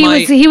 well, There's he my-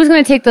 was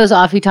going to take those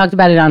off. He talked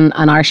about it on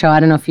our show. I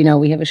don't know if you know,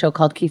 we have a show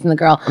called Keith and the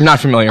Girl. I'm not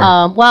familiar.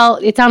 Well,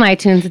 it's on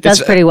iTunes. It does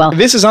pretty well.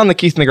 This is on the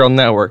Keith and the Girl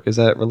Network. Is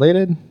that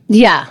related?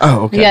 Yeah.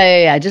 Oh,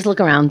 okay. Yeah. Just look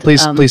around.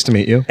 Pleased to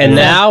meet you. And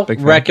now, Big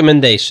fan.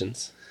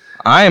 recommendations.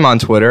 I am on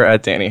Twitter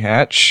at Danny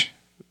Hatch.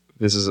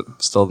 This is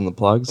still in the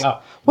plugs.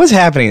 Oh. What's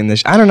happening in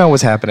this? I don't know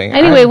what's happening.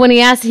 Anyway, when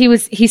he asked,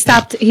 he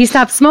stopped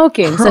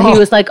smoking. So he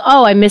was like,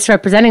 "Oh, I'm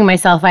misrepresenting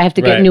myself. I have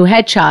to get Right. new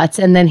headshots."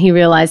 And then he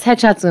realized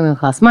headshots are going to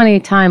cost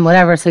money, time,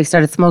 whatever. So he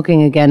started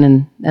smoking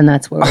again, and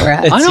that's where we're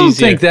at. I don't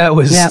easier. think that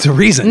was Yeah. the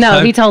reason. No,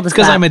 he told us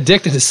because that. I'm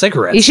addicted to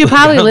cigarettes. You should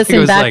probably I don't think it listen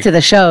was back like- to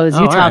the shows.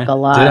 You Oh, talk all right. a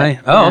lot. Did I?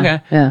 Oh, Yeah.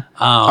 okay. Yeah.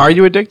 Are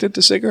you addicted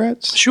to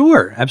cigarettes?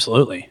 Sure,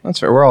 absolutely. That's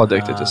fair. We're all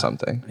addicted to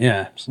something.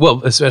 Yeah.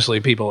 Well,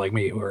 especially people like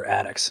me who are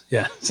addicts.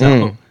 Yeah.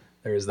 So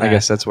there's that. I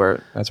guess that's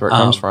where it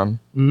comes from.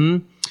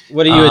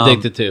 What are you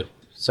addicted to?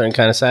 Certain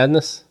kind of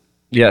sadness?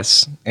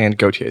 Yes, and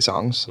Gautier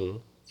songs.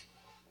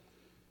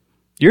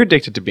 You're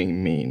addicted to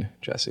being mean,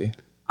 Jesse.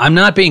 I'm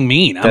not being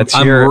mean. That's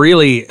I'm your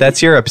really.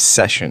 That's your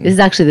obsession. This is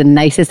actually the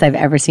nicest I've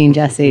ever seen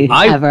Jesse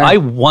ever. I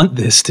want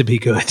this to be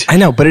good. I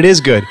know, but it is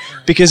good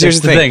because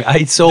here's the thing.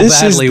 I so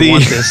This is badly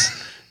want this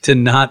to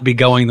not be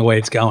going the way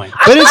it's going.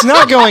 But it's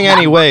not going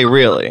any way,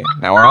 really.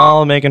 Now we're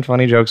all making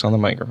funny jokes on the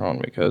microphone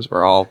because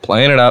we're all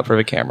playing it up for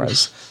the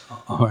cameras.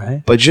 All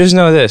right. But just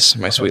know this,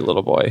 my sweet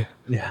little boy.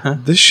 Yeah.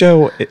 This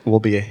show it will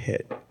be a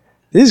hit.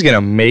 This is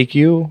gonna make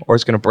you, or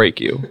it's gonna break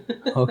you.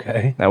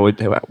 Okay. Now,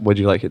 would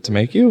you like it to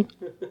make you?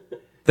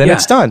 Then Yeah,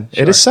 it's done.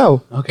 sure. It is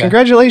so. Okay.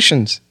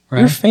 Congratulations. Right.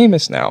 You're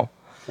famous now.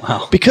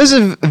 Wow. Because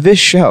of this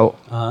show.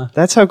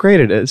 That's how great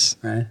it is.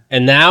 Right.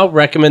 And now,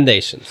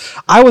 recommendations.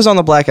 I was on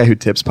the Black Guy Who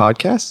Tips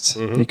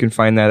podcast. You can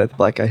find that at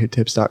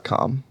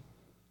blackguywhotips.com.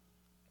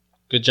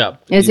 Good job.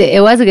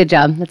 It was a good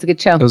job. That's a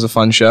good show. It was a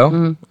fun show.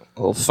 A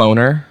little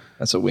phoner.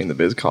 That's what we in the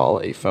biz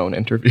call a phone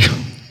interview.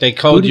 They Who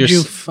called did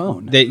you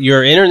phone? that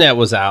your internet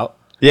was out.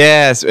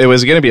 Yes, it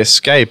was going to be a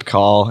Skype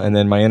call, and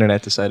then my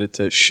internet decided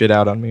to shit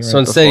out on me. So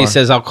instead he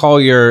says, I'll call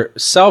your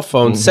cell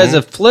phone. Says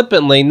it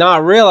flippantly,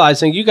 not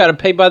realizing you got to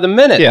pay by the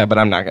minute. Yeah, but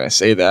I'm not going to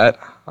say that.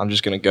 I'm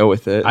just going to go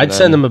with it. I'd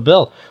send them a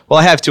bill. Well,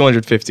 I have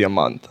 $250 a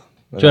month.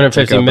 And I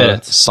 250 took up a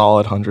minutes.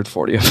 Solid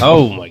 140 a month.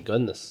 Oh, my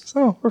goodness.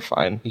 So we're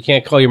fine. You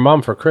can't call your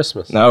mom for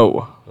Christmas.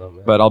 No,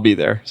 but I'll be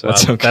there, so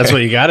it's okay. That's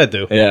what you got to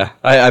do. Yeah,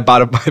 I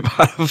bought a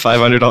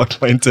 $500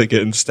 plane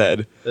ticket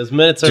instead. Those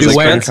minutes are To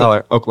expensive.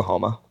 color,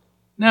 Oklahoma.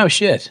 No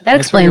shit. That That's where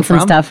explains you're some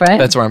from? stuff, right?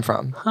 That's where I'm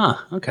from. Huh.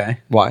 Okay.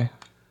 Why?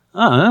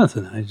 Oh,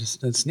 nothing.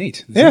 That's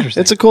neat. It's Yeah,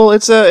 interesting. it's a cool.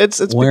 It's Where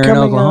in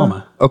becoming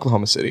Oklahoma?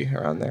 Oklahoma City,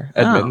 around there.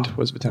 Edmond Oh,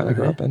 was the town I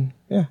grew up in.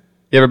 Yeah,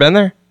 you ever been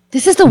there?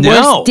 This is the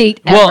worst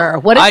date ever.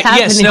 What is happening?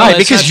 Yes, Right,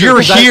 that's because not true, you're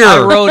 'cause here. I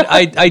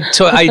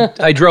rode.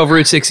 I drove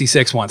Route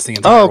 66 once the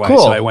entire way, cool.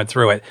 so I went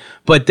through it.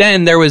 But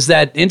then there was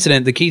that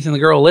incident. The Keith and the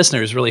Girl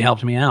listeners really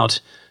helped me out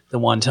the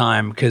one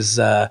time because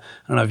I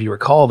don't know if you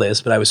recall this,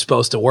 but I was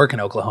supposed to work in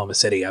Oklahoma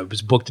City. I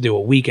was booked to do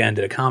a weekend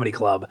at a comedy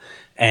club,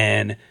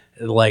 and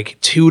like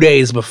 2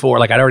 days before,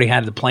 like I'd already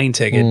had the plane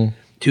ticket.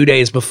 2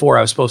 days before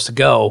I was supposed to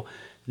go,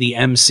 the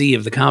MC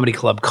of the comedy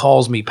club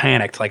calls me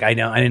panicked. Like I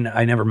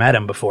never met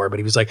him before, but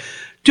he was like,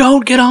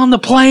 "Don't get on the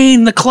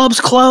plane. The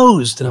club's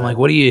closed." And I'm like,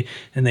 "What are you?"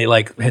 And they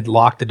like had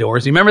locked the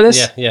doors. Do you remember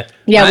this? Yeah.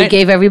 Yeah, we Right?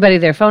 gave everybody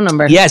their phone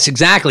number. Yes,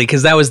 exactly.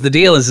 Because that was the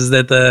deal. Is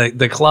that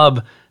the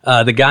club,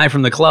 the guy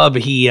from the club,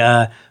 he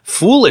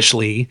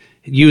foolishly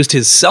used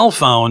his cell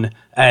phone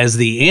as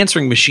the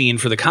answering machine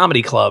for the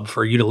comedy club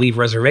for you to leave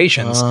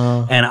reservations.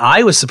 And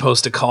I was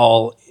supposed to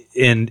call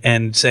in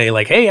and say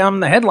like, "Hey, I'm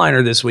the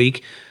headliner this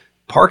week.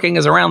 Parking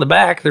is around the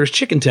back. There's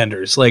chicken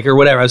tenders," like, or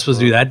whatever. I was supposed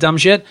to do that dumb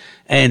shit.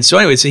 And so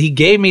anyway, so he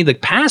gave me the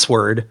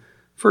password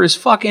for his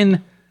fucking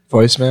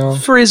Voicemail.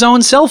 for his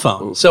own cell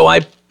phone. So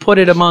I put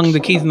it among the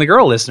Keith and the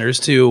Girl listeners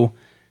to,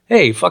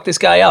 "Hey, fuck this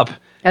guy up."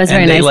 That was And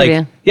very they, nice of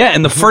you. Yeah,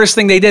 and the first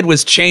thing they did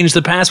was change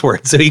the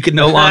password so he could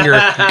no longer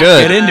Good.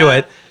 get into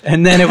it.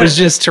 And then it was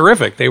just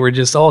terrific. They were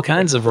just all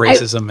kinds of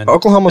racism and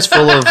Oklahoma's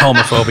full of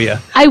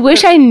homophobia. I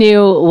wish I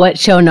knew what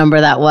show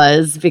number that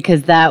was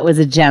because that was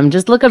a gem.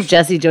 Just look up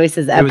Jesse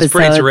Joyce's episodes. was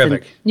pretty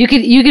terrific.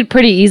 and you could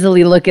pretty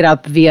easily look it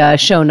up via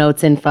show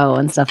notes info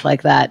and stuff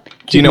like that.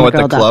 Do you know what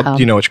the club? keepingthegirl.com. Do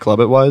you know which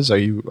club it was? Are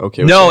you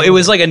okay with No, saying it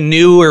was like a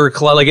newer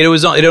club. Like it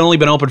had only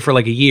been open for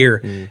like a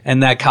year,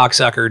 and that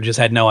cocksucker just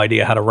had no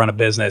idea how to run a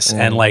business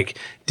and like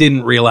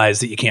didn't realize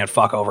that you can't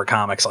fuck over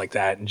comics like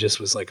that, and just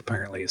was like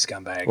apparently a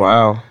scumbag.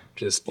 Wow.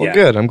 Just Well,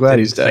 good. I'm glad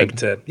he's didn't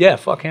dead. think yeah,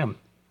 fuck him.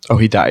 Oh,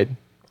 he died.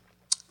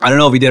 I don't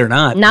know if he did or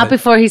not. Not but-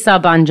 before he saw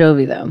Bon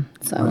Jovi though.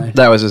 So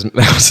That was his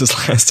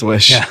last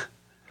wish. Yeah.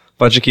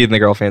 Bunch of Keith and the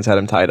Girl fans had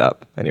him tied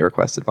up, and he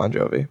requested Bon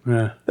Jovi.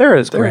 Yeah. There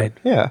is great.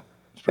 Yeah,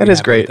 Pretty that is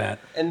happy great. with that.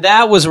 And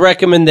that was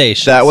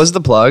recommendations. That was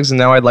the plugs, and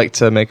now I'd like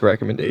to make a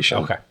recommendation.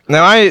 Okay.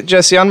 Now,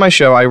 Jesse, on my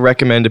show, I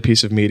recommend a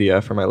piece of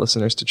media for my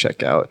listeners to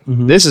check out.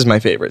 This is my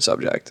favorite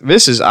subject.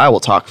 I will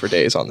talk for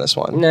days on this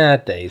one. Nah,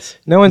 days.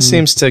 No one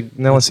seems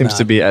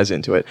to be as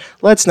into it.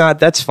 Let's not.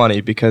 That's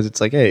funny because it's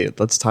like, hey,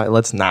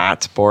 let's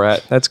not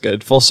Borat. That's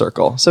good. Full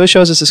circle. So it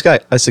shows us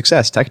a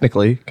success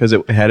technically because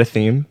it had a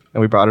theme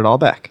and we brought it all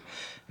back.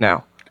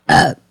 Now,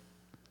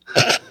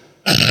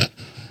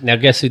 Now,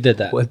 guess who did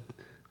that?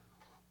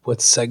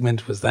 What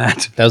segment was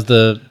that? That was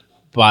the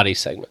body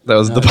segment. that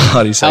was the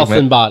body Health segment.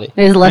 and body.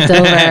 it was left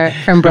over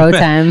from bro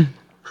time.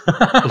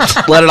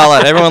 Let it all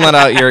out. Everyone let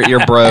out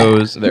your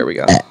bros. There we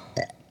go.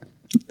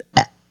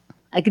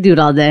 I could do it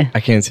all day. I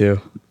can too,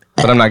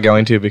 but I'm not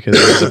going to because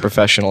it is a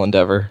professional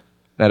endeavor.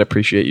 And I'd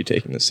appreciate you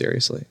taking this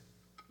seriously.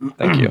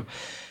 Thank you.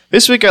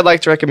 This week, I'd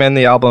like to recommend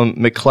the album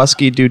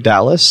McCluskey Do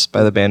Dallas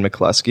by the band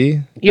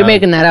McCluskey. You're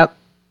making that up.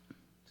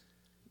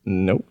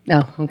 Nope.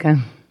 Oh, okay.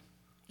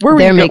 Where were,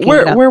 They're you making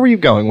it up. where were you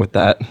going with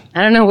that?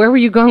 I don't know. Where were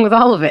you going with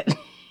all of it?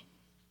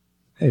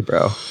 Hey,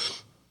 bro.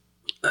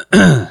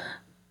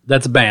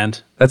 That's a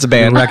band. That's a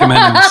band.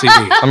 Recommending the CD.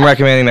 I'm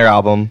recommending their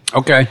album.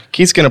 Okay.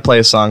 Keith's going to play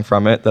a song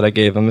from it that I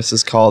gave him. This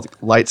is called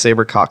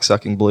Lightsaber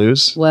Cocksucking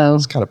Blues. Whoa.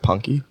 It's kind of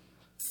punky.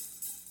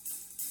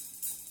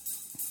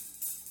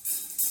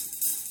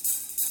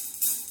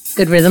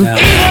 Good rhythm. Yeah.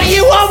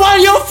 You are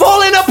while you're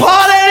falling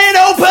apart and it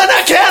open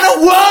a can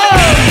of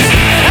worms.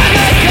 And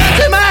I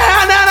got in my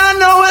hand and I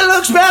know it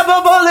looks bad,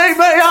 but believe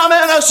me, I'm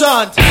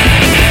innocent.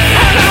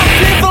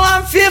 And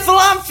I'm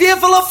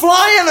fearful of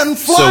flying and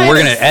flying. So we're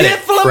gonna edit,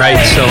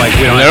 right? So like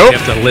we don't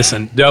have to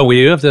listen. No,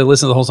 we have to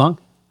listen to the whole song.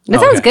 That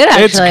sounds good,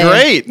 actually. It's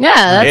great. Yeah,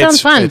 that sounds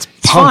fun. It's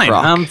It's punk fine.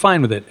 rock. I'm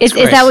fine with it. Is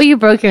that what you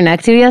broke your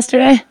neck to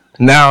yesterday?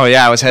 No,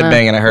 yeah, I was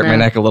headbanging. I hurt my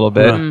neck a little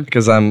bit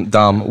because I'm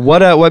dumb.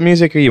 What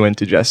music are you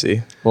into,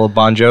 Jesse? Little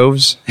Bon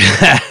Joves?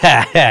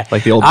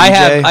 Like the old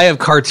DJ? I have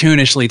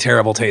cartoonishly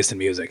terrible taste in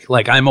music.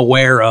 Like I'm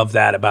aware of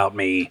that about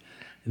me,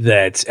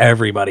 that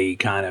everybody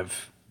kind of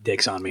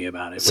dicks on me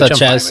about it. Which Such I'm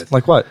fine as? with.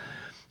 Like what?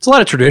 It's a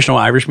lot of traditional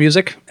Irish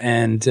music,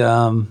 and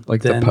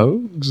Like the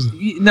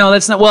Pogues? No,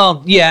 that's not.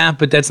 Well, yeah,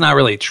 but that's not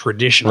really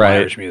traditional Right.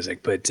 Irish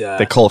music. But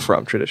They cull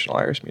from traditional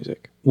Irish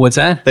music. what's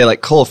that? They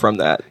like cull from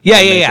that. Yeah.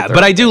 and make it their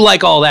But I own do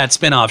like all that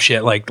spin-off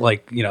shit, like the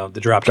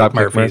Dropkick Dropkick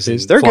Murphys. and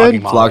They're Flogging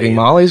good. Flogging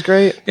Molly's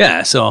great.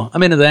 Yeah, so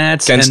I'm into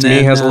that. Against And Me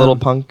then, has a little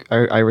punk,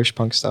 Irish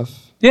punk stuff.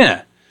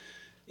 Yeah.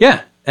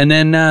 And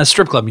then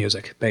strip club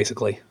music,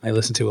 basically. I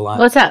listen to a lot.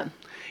 What's that?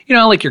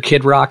 Like your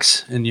Kid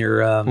Rocks and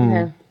your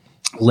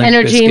Limp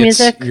Energy Bizkits,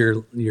 music?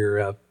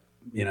 your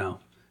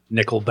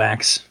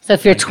Nickelbacks. So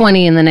if you're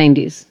 20 in the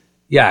 90s.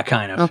 Yeah,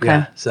 kind of. Okay.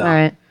 Yeah, so All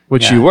right.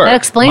 Which Yeah. you were. That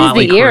explains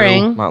Motley the Crue.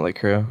 earring. Motley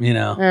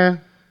Crue.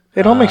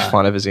 They don't make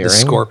fun of his the earring.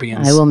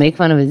 Scorpions. I will make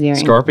fun of his earring.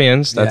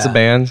 Scorpions, that's Yeah. a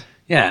band.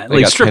 Yeah, They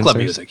like got strip club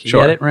pincers. music. You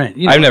Sure. get it? Right.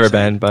 You know I've what never I'm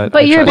saying. been, but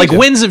But I've you're tried Like to.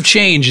 Winds of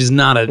Change is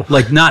not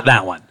not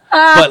that one.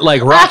 But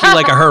like Rocky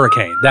Like a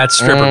Hurricane, that's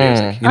stripper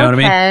music. You know what I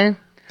mean? Okay.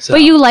 So-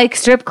 But you like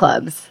strip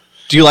clubs.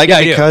 Do you like Yeah,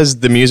 I it do. because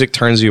the music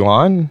turns you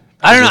on?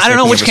 I don't know. Just I don't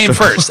know thinking which of a came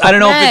strip- first. I don't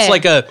know if it's Hey.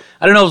 like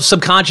I don't know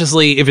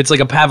subconsciously if it's like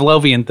a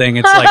Pavlovian thing.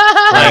 It's like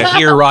I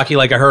hear Rocky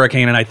Like a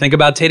Hurricane and I think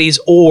about titties,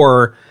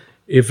 or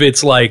if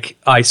it's like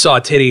I saw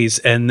titties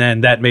and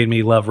then that made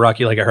me love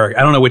Rocky Like a Hurricane.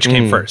 I don't know which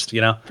came first.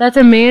 That's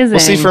amazing. Well,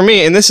 see, for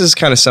me, and this is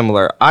kind of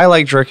similar, I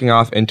like jerking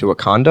off into a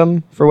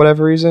condom for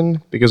whatever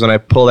reason, because when I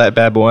pull that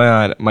bad boy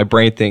on, my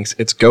brain thinks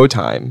it's go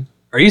time.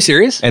 Are you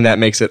serious? And that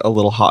makes it a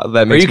little hot.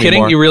 That makes you me kidding?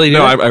 more- You really do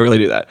No, that? I really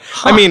do that.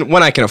 I mean,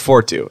 when I can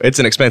afford to. It's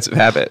an expensive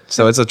habit,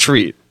 so it's a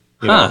treat.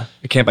 You know? Huh.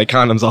 I can't buy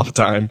condoms all the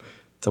time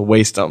to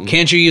waste them.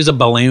 Can't you use a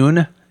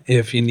balloon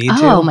if you need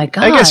to? Oh my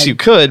god. I guess you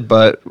could,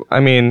 but I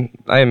mean,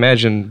 I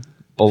imagine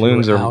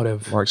balloons If you are were out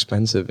of- more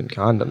expensive than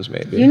condoms.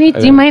 Maybe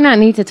You might not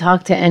need to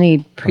talk to any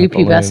balloons.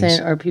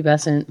 prepubescent or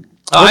pubescent.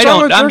 I What's wrong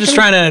don't. with I'm just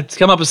jerking? trying to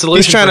come up with a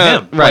He's solution trying for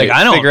to him. right Like,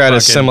 I don't figure out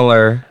a fucking-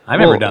 similar. I've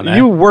never done that.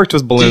 You worked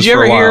with balloons Did you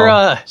for a ever hear,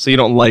 while, so you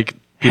don't like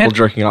people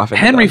jerking off.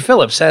 Into Henry them.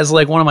 Phillips has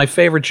like one of my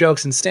favorite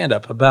jokes in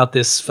stand-up about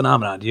this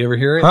phenomenon. Do you ever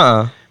hear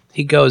it?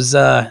 He goes,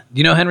 do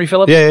you know Henry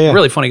Phillips? Yeah.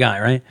 Really funny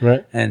guy, right?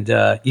 Right. And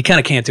you kind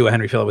of can't do a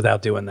Henry Phillips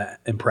without doing that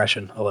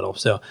impression a little.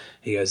 So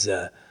he goes,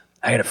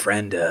 I had a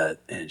friend,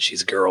 and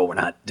she's a girl. We're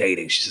not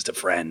dating. She's just a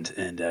friend.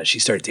 And she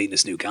started dating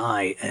this new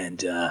guy, and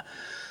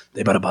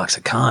they bought a box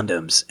of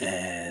condoms.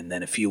 And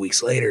then a few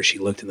weeks later, she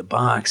looked in the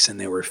box, and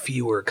there were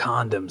fewer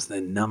condoms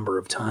than number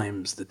of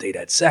times that they'd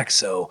had sex.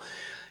 So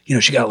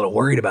she got a little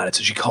worried about it.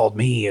 So she called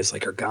me as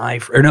like her guy,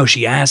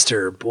 she asked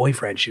her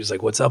boyfriend. She was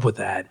like, what's up with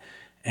that?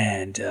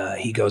 And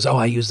he goes, oh,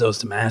 I use those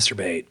to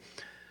masturbate.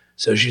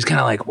 So she's kind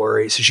of like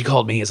worried. So she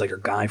called me as like her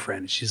guy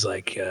friend. She's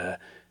like,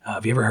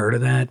 have you ever heard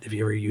of that? Have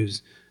you ever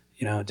used,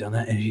 done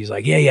that? And he's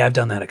like, yeah, I've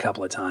done that a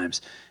couple of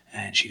times.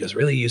 And she goes,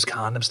 really, use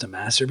condoms to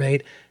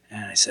masturbate?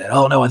 And I said,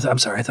 oh, no, I'm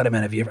sorry. I thought I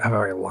meant, have I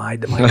ever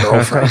lied to my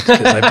girlfriend? Because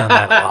I've done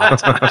that a lot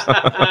of times.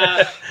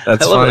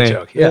 That's I love funny. that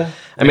joke. Yeah.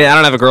 I mean, I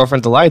don't have a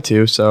girlfriend to lie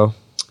to, so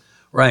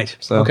Right.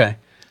 So- Okay.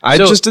 I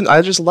So-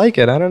 just like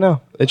it. I don't know.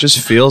 It just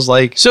feels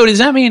like So does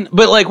that mean,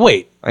 but like,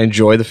 wait, I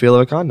enjoy the feel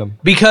of a condom.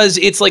 because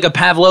it's like a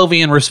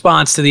Pavlovian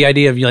response to the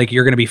idea of like,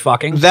 you're going to be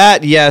fucking?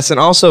 That yes, and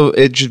also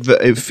it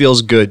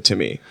feels good to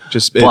me.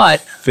 Just it But-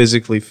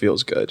 physically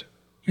feels good.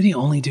 You're the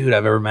only dude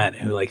I've ever met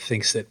who like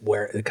thinks that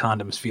the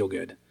condoms feel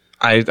good.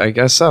 I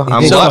guess so.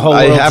 thinks the whole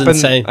I world's happen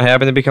insane. I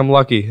happen to become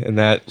lucky in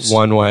that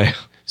one way.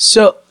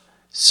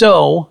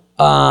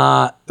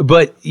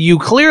 But you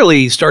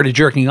clearly started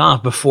jerking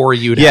off before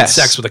you'd Yes.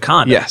 had sex with a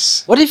condom.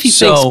 Yes. What if he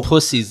So- thinks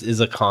pussies is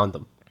a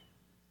condom?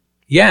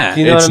 Yeah.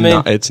 You know it's what I mean?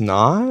 not. It's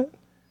not.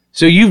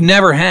 So you've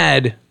never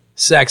had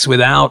sex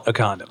without a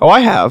condom. Oh,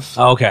 I have.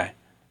 Okay.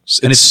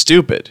 It's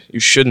stupid. You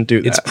shouldn't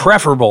do that. It's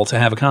preferable to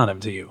have a condom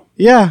to you,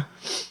 yeah.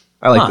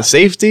 I like Huh. the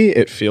safety.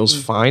 It feels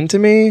fine to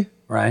me.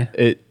 right?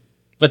 It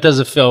But does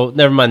it feel?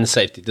 Never mind the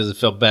safety. Does it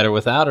feel better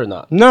without or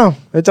not? no,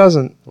 it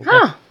doesn't.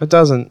 It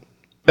doesn't.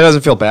 It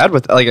doesn't feel bad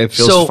with like it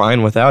feels So-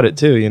 fine without it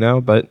too,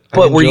 But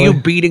But were enjoy- you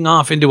beating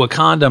off into a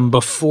condom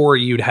before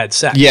you'd had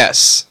sex?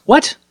 Yes.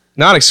 What?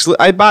 Not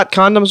I bought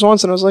condoms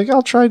once and I was like,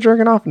 I'll try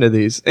jerking off into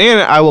these. And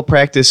I will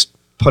practice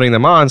putting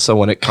them on so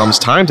when it comes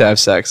time to have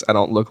sex, I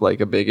don't look like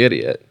a big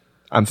idiot.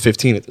 I'm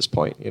 15 at this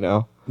point,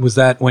 Was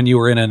that when you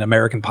were in an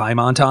American Pie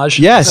montage? Is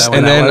Yes, that what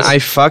and that then was? I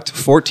fucked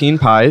 14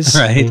 pies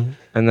Right.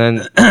 and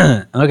then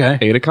Okay.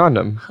 ate a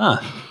condom.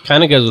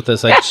 Kind of goes with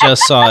this. I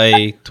just saw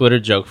a Twitter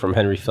joke from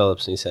Henry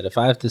Phillips, and he said, "If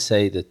I have to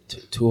say the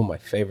two of my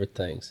favorite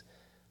things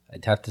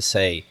I'd have to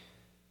say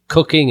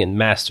cooking and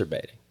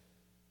masturbating.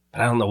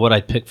 But I don't know what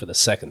I'd pick for the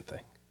second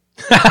thing.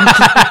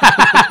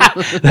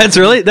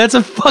 That's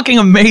a fucking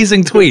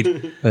amazing tweet. Yeah,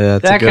 it's a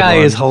That good guy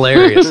one. is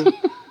hilarious.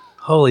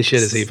 Holy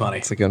shit, is he funny?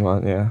 It's a good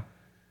one, yeah.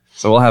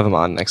 So we'll have him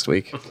on next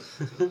week.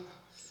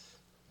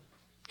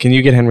 Can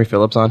you get Henry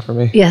Phillips on for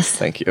me? Yes.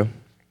 Thank you.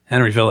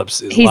 Henry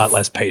Phillips is a lot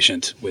less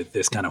patient with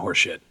this kind of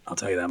horseshit. I'll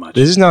tell you that much.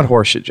 This is not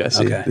horseshit,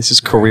 Jesse. Okay. This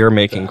is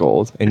career-making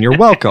gold, and you're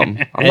welcome.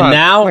 I'm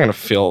not going to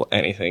feel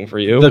anything for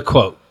you. The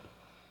quote.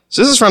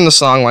 So this is from the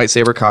song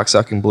Lightsaber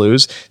Cocksucking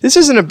Blues. This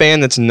isn't a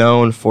band that's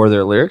known for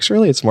their lyrics,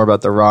 really. It's more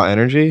about the raw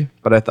energy,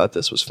 but I thought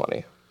this was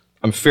funny.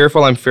 I'm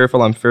fearful, I'm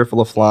fearful, I'm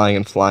fearful of flying,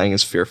 and flying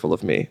is fearful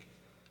of me.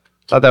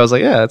 Thought that was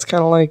like, yeah, it's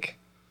kind of like,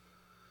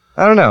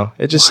 I don't know.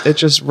 It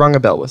just rung a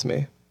bell with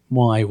me.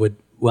 Why would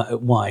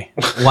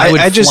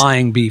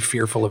flying be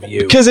fearful of you?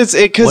 Because does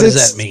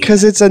that mean?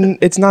 Because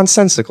it's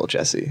nonsensical,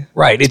 Jesse.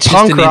 Right, it's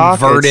punk just an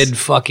rock, inverted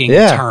fucking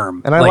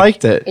term. And I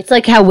liked it. It's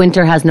like how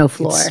winter has no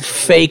floor. It's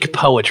fake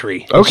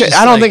poetry. Okay,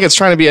 I don't think it's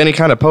trying to be any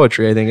kind of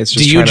poetry. I think it's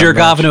just. Do you jerk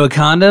off into a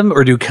condom,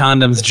 or do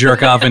condoms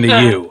jerk off into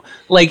you?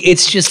 Like,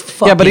 it's just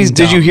fucking. Yeah, but did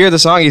dumb. you hear the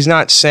song? He's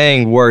not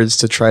saying words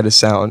to try to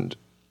sound.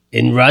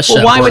 In Russia.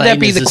 Well, why would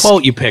that be the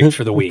quote you picked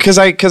for the week? Because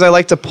I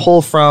like to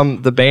pull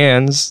from the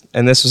bands,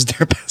 and this was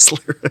their best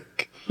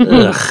lyric.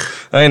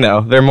 I know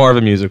they're more of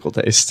a musical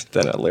taste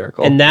than a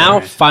lyrical. And now,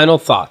 final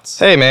thoughts.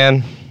 Hey,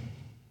 man,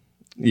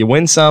 you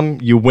win some,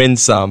 you win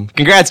some.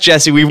 Congrats,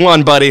 Jesse. We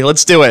won, buddy.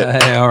 Let's do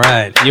it. Hey, all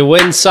right. You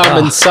win some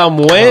and some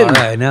win. All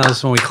right, now this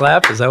is when we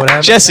clap. Is that what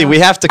happens? Jesse, we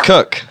have to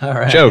cook. All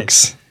right.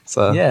 Jokes. It's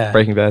a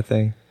Breaking Bad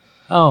thing.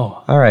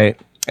 Oh. All right.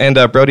 And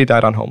Brody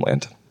died on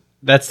Homeland.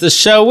 That's the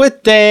show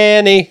with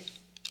Danny.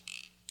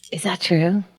 Is that true?